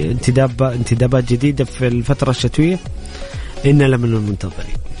بانتدابات جديدة في الفترة الشتوية؟ إننا لمن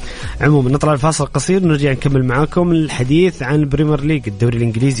المنتظرين. عموما نطلع الفاصل قصير، نرجع نكمل معاكم الحديث عن البريمير ليج الدوري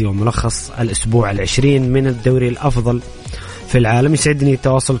الإنجليزي وملخص الأسبوع 20 من الدوري الأفضل في العالم. يسعدني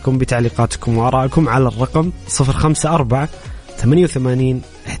تواصلكم بتعليقاتكم وآرائكم على الرقم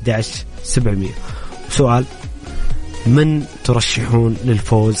 054-88-11-700. سؤال: من ترشحون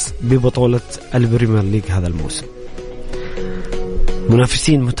للفوز ببطولة البريمير ليج هذا الموسم؟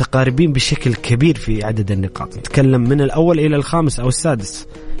 منافسين متقاربين بشكل كبير في عدد النقاط، نتكلم من الأول إلى الخامس أو السادس: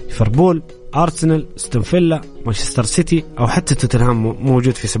 ليفربول، أرسنال، استون فيلا، مانشستر سيتي أو حتى توتنهام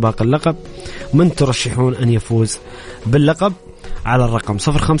موجود في سباق اللقب. من ترشحون أن يفوز باللقب؟ على الرقم 054-88-11-700.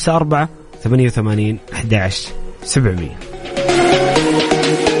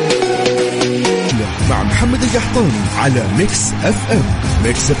 مع محمد القحطاني على ميكس اف ام.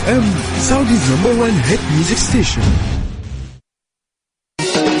 ميكس اف ام سعوديز نمبر 1 هيت ميوزك ستيشن.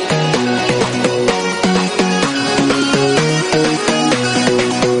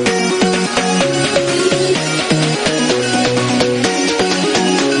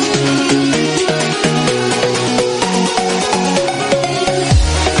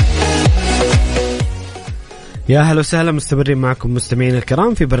 يا هلا وسهلا، مستمرين معكم مستمعين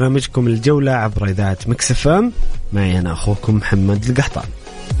الكرام في برنامجكم الجولة عبر إذاعة ميكس اف ام. معي أنا أخوكم محمد القحطان.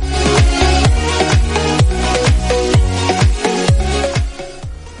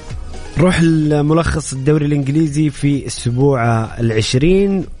 روح الملخص الدوري الإنجليزي في الأسبوع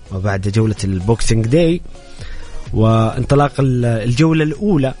 20 وبعد جولة البوكسينج داي وانطلاق الجولة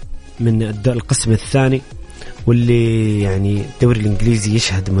الأولى من القسم الثاني، واللي يعني الدوري الإنجليزي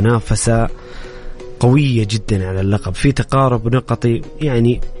يشهد منافسة قوية جدا على اللقب، في تقارب نقطي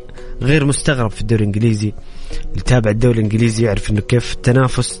يعني غير مستغرب في الدوري الإنجليزي. اللي تابع الدوري الإنجليزي يعرف إنه كيف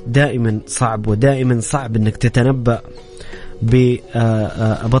التنافس دائما صعب، ودائما صعب إنك تتنبأ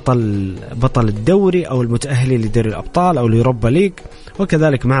ببطل الدوري أو المتأهل لدوري الأبطال أو اليوروبا ليج،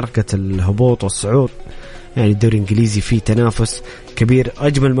 وكذلك معركة الهبوط والصعود. يعني الدوري الإنجليزي فيه تنافس كبير.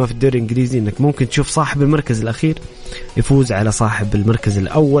 أجمل ما في الدوري الإنجليزي إنك ممكن تشوف صاحب المركز الأخير يفوز على صاحب المركز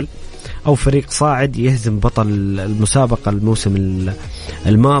الأول، أو فريق صاعد يهزم بطل المسابقة الموسم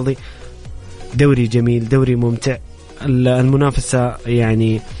الماضي. دوري جميل، دوري ممتع. المنافسة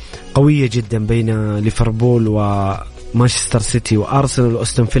يعني قوية جدا بين ليفربول ومانشستر سيتي وأرسنال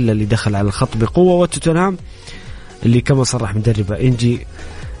وأستون فيلا اللي دخل على الخط بقوة، وتوتنهام اللي كما صرح مدربه إنجي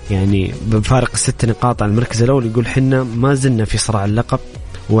يعني بفارق 6 نقاط على المركز الأول، يقول حنا ما زلنا في صراع اللقب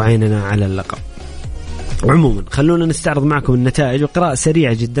وعيننا على اللقب. عموما خلونا نستعرض معكم النتائج وقراءة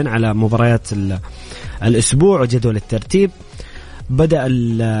سريعة جدا على مباريات الأسبوع وجدول الترتيب. بدأ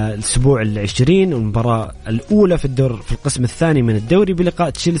الأسبوع 20 والمباراة الأولى في القسم الثاني من الدوري بلقاء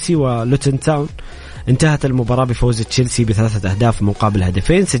تشيلسي ولوتن تاون. انتهت المباراة بفوز تشيلسي ب3 أهداف مقابل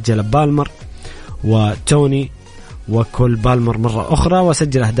هدفين، سجل بالمر وتوني وكل بالمر مرة أخرى،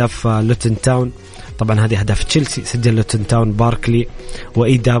 وسجل أهداف لوتن تاون. طبعا هذه أهداف تشيلسي، سجل لوتن تاون باركلي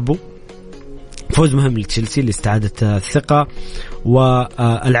وإيدابو. فوز مهم لتشيلسي لاستعادة الثقة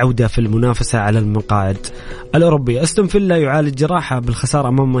والعودة في المنافسة على المقاعد الأوروبية. أستون فيلا يعالج جراحة بالخسارة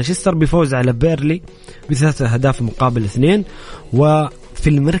أمام مانشستر بفوز على بيرلي ب3 أهداف مقابل 2، وفي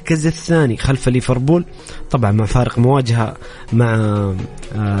المركز الثاني خلف ليفربول، طبعا مع فارق مواجهة مع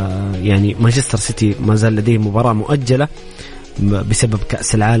يعني مانشستر سيتي ما زال لديه مباراة مؤجلة بسبب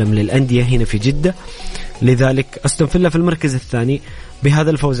كأس العالم للأندية هنا في جدة. لذلك أستون فيلا في المركز الثاني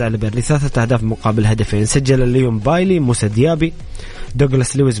بهذا الفوز على بيرلي 3 أهداف مقابل هدفين، سجل ليون بايلي، موسى ديابي،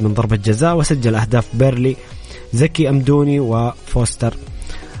 دوغلاس لويز من ضربة جزاء، وسجل أهداف بيرلي زكي أمدوني وفوستر.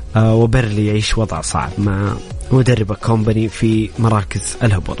 وبيرلي يعيش وضع صعب مع مدربة كومباني في مراكز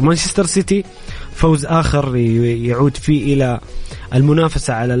الهبوط. مانشستر سيتي فوز آخر يعود فيه إلى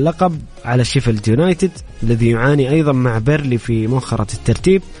المنافسة على اللقب على شيفيلد يونايتد الذي يعاني أيضا مع بيرلي في مؤخرة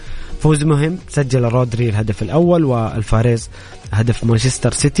الترتيب. فوز مهم، سجل رودري الهدف الأول والفاريز هدف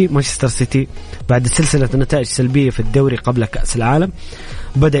مانشستر سيتي بعد سلسلة نتائج سلبية في الدوري قبل كأس العالم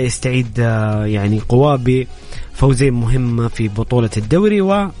بدأ يستعيد يعني قواه بفوزين مهمة في بطولة الدوري.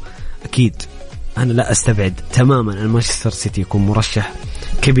 وأكيد أنا لا أستبعد تماما أن مانشستر سيتي يكون مرشح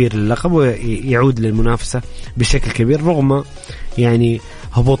كبير للقب ويعود للمنافسة بشكل كبير رغم يعني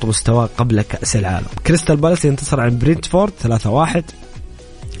هبوط مستواه قبل كأس العالم. كريستال بالاس ينتصر على برينتفورد 3-1.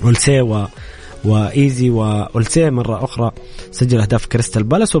 أولسي وإيزي وأولسي مرة أخرى سجل أهداف كريستال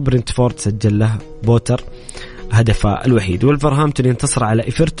بالاس، وبرينتفورد سجل له بوتر هدفه الوحيد. ولفرهامبتون ينتصر على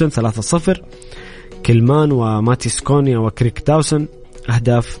إيفرتون 3-0. كلمان وماتيس كونيا وكريك داوسون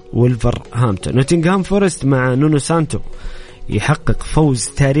أهداف ولفرهامبتون. نوتنغهام فورست مع نونو سانتو يحقق فوز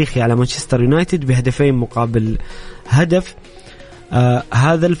تاريخي على مانشستر يونايتد بهدفين مقابل هدف.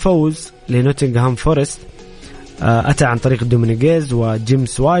 هذا الفوز لنوتنغهام فورست أتى عن طريق دومينيغيز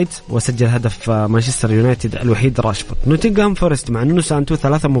وجيمس وايت، وسجل هدف مانشستر يونايتد الوحيد راشفورد. نوتنغهام فورست مع نونو سانتو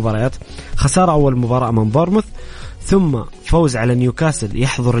 3 مباريات، خسارة أول مباراة أمام بورموث، ثم فوز على نيوكاسل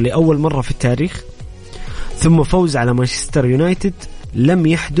يحضر لأول مرة في التاريخ، ثم فوز على مانشستر يونايتد لم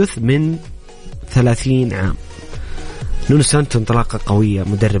يحدث من 30 عام. نونو سانتو انطلاقة قوية،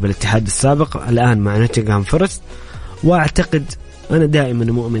 مدرب الاتحاد السابق الآن مع نوتنغهام فورست، وأعتقد أنا دائما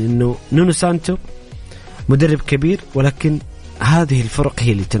مؤمن أنه نونو سانتو مدرب كبير، ولكن هذه الفرق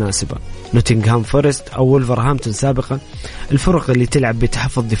هي اللي تناسبه. نوتنغهام فورست أو ولفرهامبتون سابقا الفرق اللي تلعب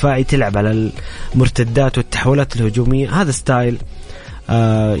بتحفظ دفاعي، تلعب على المرتدات والتحولات الهجومية، هذا ستايل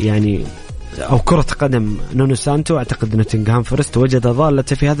يعني أو كرة قدم نونو سانتو. أعتقد نوتنغهام فورست وجد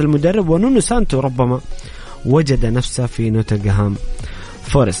ضالته في هذا المدرب، ونونو سانتو ربما وجد نفسه في نوتنغهام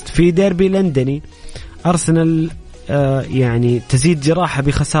فورست. في ديربي لندني أرسنال يعني تزيد جراحة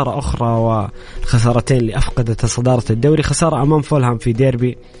بخسارة أخرى، والخسارتين اللي أفقدت صدارة الدوري. خسارة أمام فولهام في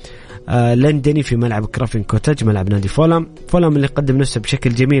ديربي لندني في ملعب كرافين كوتاج، ملعب نادي فولهام اللي قدم نفسه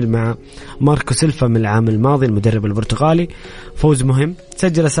بشكل جميل مع ماركو سيلفا من العام الماضي المدرب البرتغالي. فوز مهم،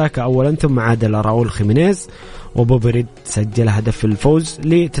 سجل ساكا أولا ثم عادل راؤول خيمينيز، وبوبريد سجل هدف الفوز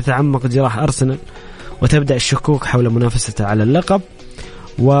لتتعمق جراح أرسنال وتبدأ الشكوك حول منافسته على اللقب.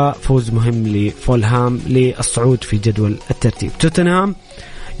 وفوز مهم لفولهام للصعود في جدول الترتيب. توتنهام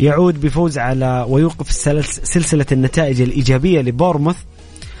يعود بفوز على ويوقف سلسلة النتائج الإيجابية لبورموث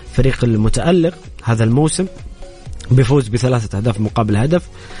فريق المتألق هذا الموسم بفوز ب3 أهداف مقابل هدف.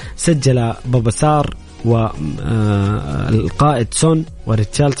 سجل باباسار والقائد سون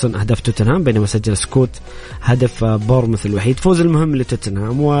وريتشارلسون أهداف توتنهام، بينما سجل سكوت هدف بورموث الوحيد. فوز المهم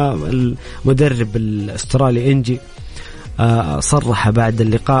لتوتنهام، والمدرب الأسترالي إنجي صرح بعد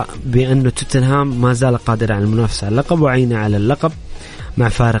اللقاء بأن توتنهام ما زال قادر على المنافسة على اللقب وعين على اللقب مع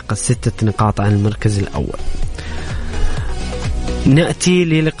فارق 6 نقاط عن المركز الأول. نأتي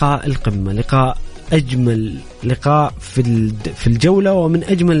للقاء القمة، لقاء أجمل لقاء في الجولة ومن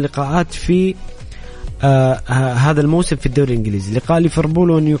أجمل اللقاءات في هذا الموسم في الدوري الإنجليزي. لقاء ليفربول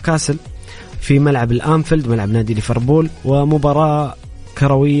ونيوكاسل في ملعب الأنفيلد، ملعب نادي ليفربول، ومباراة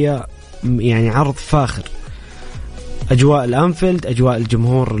كروية يعني عرض فاخر. أجواء الأنفيلد، أجواء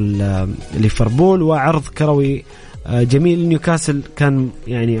الجمهور ليفربول، وعرض كروي جميل. نيوكاسل كان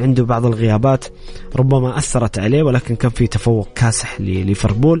يعني عنده بعض الغيابات ربما أثرت عليه، ولكن كان في تفوق كاسح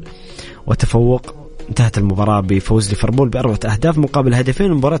لليفربول وتفوق. انتهت المباراة بفوز ليفربول ب4 أهداف مقابل هدفين.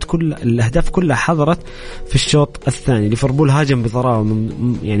 المباراة الأهداف كلها حضرت في الشوط الثاني. ليفربول هاجم بضراوة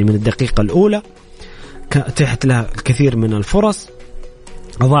من الدقيقة الأولى، اتاحت لها الكثير من الفرص.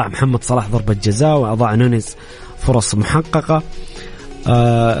 أضاع محمد صلاح ضربة جزاء، وأضاع نونيز فرص محققة.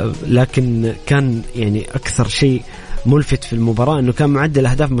 لكن كان يعني أكثر شيء ملفت في المباراة أنه كان معدل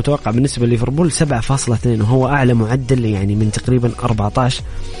أهداف متوقع بالنسبة لليفربول 7.2، وهو أعلى معدل يعني من تقريبا 14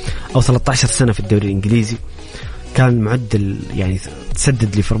 أو 13 سنة في الدوري الإنجليزي. كان معدل يعني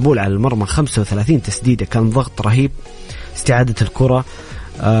تسدد ليفربول على المرمى 35 تسديدة، كان ضغط رهيب، استعادة الكرة.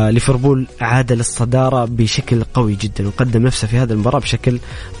 ليفربول عاد للصدارة بشكل قوي جدا وقدم نفسه في هذا المباراة بشكل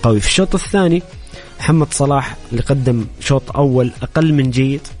قوي. في الشوط الثاني محمد صلاح اللي قدم شوط أول أقل من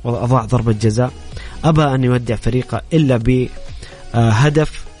جيد وأضاع ضربة جزاء، أبى أن يودع فريقه إلا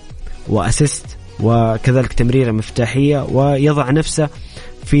بهدف وأسيست وكذلك تمريرة مفتاحية، ويضع نفسه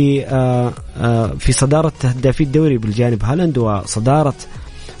في صدارة هدافي الدوري بالجانب هالاند وصدارة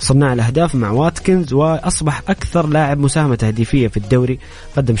صناع الأهداف مع واتكنز، وأصبح أكثر لاعب مساهمة تهديفية في الدوري.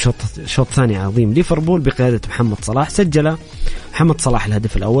 قدم شوط ثاني عظيم ليفربول بقيادة محمد صلاح. سجل محمد صلاح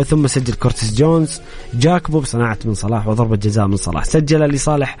الهدف الأول، ثم سجل كورتيس جونز جاكبو بصناعة من صلاح وضربة جزاء من صلاح. سجل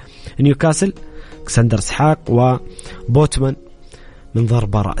لصالح نيوكاسل كسندر سحاق وبوتمان من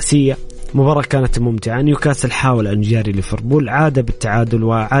ضربة رأسية. مباراة كانت ممتعة. نيوكاسل حاول أن يجاري ليفربول، عاد بالتعادل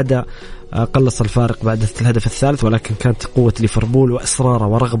وعاد قلص الفارق بعد الهدف الثالث، ولكن كانت قوة ليفربول وإصراره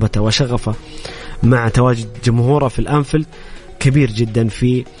ورغبته وشغفه مع تواجد جمهوره في الأنفيلد كبير جدا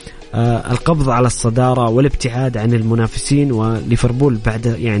في القبض على الصدارة والابتعاد عن المنافسين. وليفربول بعد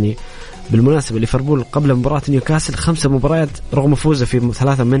يعني بالمناسبة ليفربول قبل مباراة نيوكاسل 5 مباريات رغم فوزه في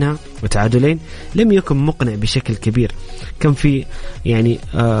 3 منها وتعادلين لم يكن مقنع بشكل كبير. كان في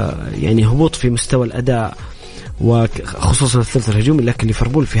يعني هبوط في مستوى الأداء وخصوصا الثلث الهجومي، لكن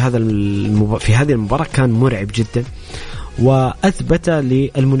ليفربول في هذه المباراة كان مرعب جدا وأثبت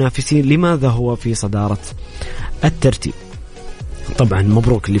للمنافسين لماذا هو في صدارة الترتيب. طبعا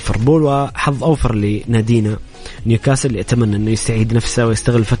مبروك ليفربول وحظ أوفر لنادينا نيوكاسل اللي أتمنى أنه يستعيد نفسه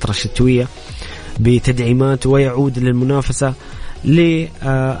ويستغل الفترة الشتوية بتدعيمات ويعود للمنافسة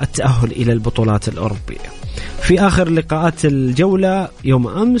للتأهل إلى البطولات الأوروبية. في آخر لقاءات الجولة يوم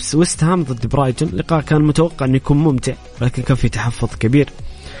أمس ويست هام ضد برايتون، لقاء كان متوقع أن يكون ممتع ولكن كان في تحفظ كبير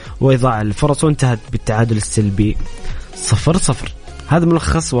وإضاعة الفرص وانتهت بالتعادل السلبي 0-0. هذا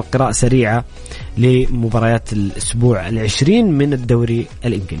ملخص وقراءة سريعة لمباريات الأسبوع 20 من الدوري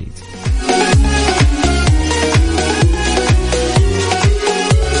الإنجليزي.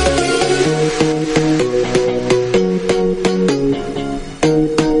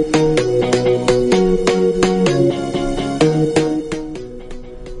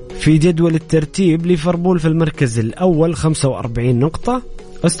 في جدول الترتيب ليفربول في المركز الأول 45 نقطة،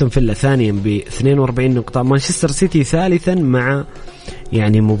 أستون فيلا ثانيا ب 42 نقطة، مانشستر سيتي ثالثا مع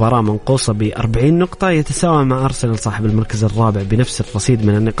يعني مباراة منقوصة ب 40 نقطة، يتساوى مع أرسنال صاحب المركز الرابع بنفس الرصيد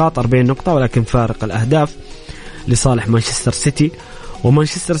من النقاط 40 نقطة، ولكن فارق الأهداف لصالح مانشستر سيتي.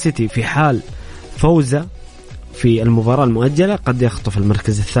 ومانشستر سيتي في حال فوزه في المباراة المؤجلة قد يخطف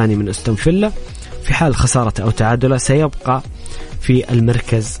المركز الثاني من أستون فيلا، في حال خسارة أو تعادله سيبقى في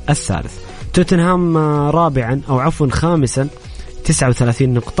المركز الثالث. توتنهام رابعا أو عفوا خامسا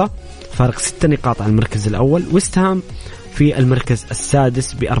 39 نقطة، فارق 6 نقاط عن المركز الأول. ويست هام في المركز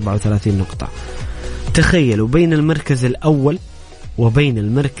السادس ب 34 نقطة. تخيلوا بين المركز الأول وبين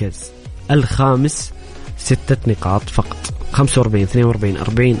المركز الخامس 6 نقاط فقط، 45 42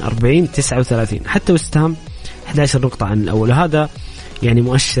 40 40 39. حتى ويست هام 11 نقطة عن الأول، وهذا يعني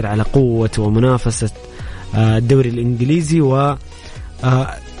مؤشر على قوة ومنافسة الدوري الإنجليزي. و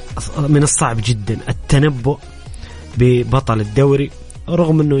من الصعب جدا التنبؤ ببطل الدوري،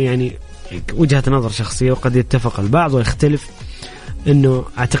 رغم أنه يعني وجهة نظر شخصية وقد يتفق البعض ويختلف. أنه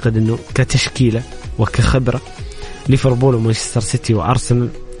أعتقد أنه كتشكيلة وكخبرة ليفربول ومانشستر سيتي وأرسنال،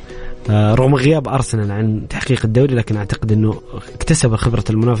 رغم غياب أرسنال عن تحقيق الدوري، لكن أعتقد أنه اكتسب خبرة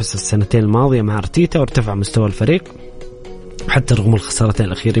المنافسة السنتين الماضية مع أرتيتا وارتفع مستوى الفريق حتى رغم الخسارتين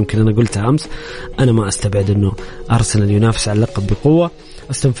الأخيرة. يمكن أنا قلتها أمس، أنا ما أستبعد أنه أرسنال ينافس على اللقب بقوة.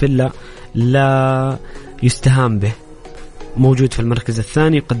 أستون فيلا لا يستهان به، موجود في المركز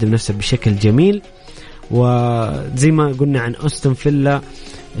الثاني يقدم نفسه بشكل جميل. وزي ما قلنا عن أستون فيلا،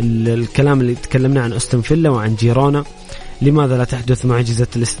 الكلام اللي تكلمنا عن أستون فيلا وعن جيرونا، لماذا لا تحدث معجزة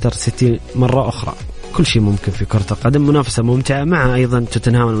ليستر سيتي مرة أخرى؟ كل شيء ممكن في كرة القدم. منافسة ممتعة مع أيضا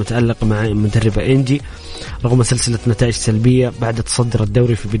توتنهام المتألق مع مدربة إنجي رغم سلسلة نتائج سلبية بعد تصدر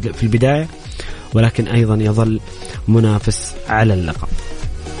الدوري في البداية، ولكن أيضا يظل منافس على اللقب.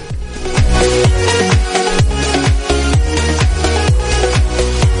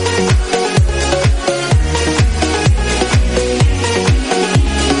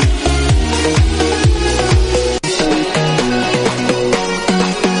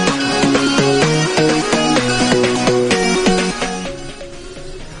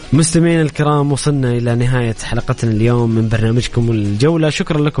 مستمعين الكرام، وصلنا إلى نهاية حلقتنا اليوم من برنامجكم الجولة.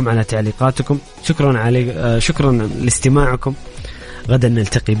 شكرا لكم على تعليقاتكم، شكرا لاستماعكم. غدا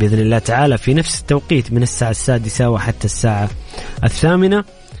نلتقي بإذن الله تعالى في نفس التوقيت من الساعة 6 وحتى الساعة 8.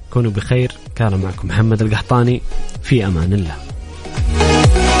 كونوا بخير. كان معكم محمد القحطاني، في أمان الله.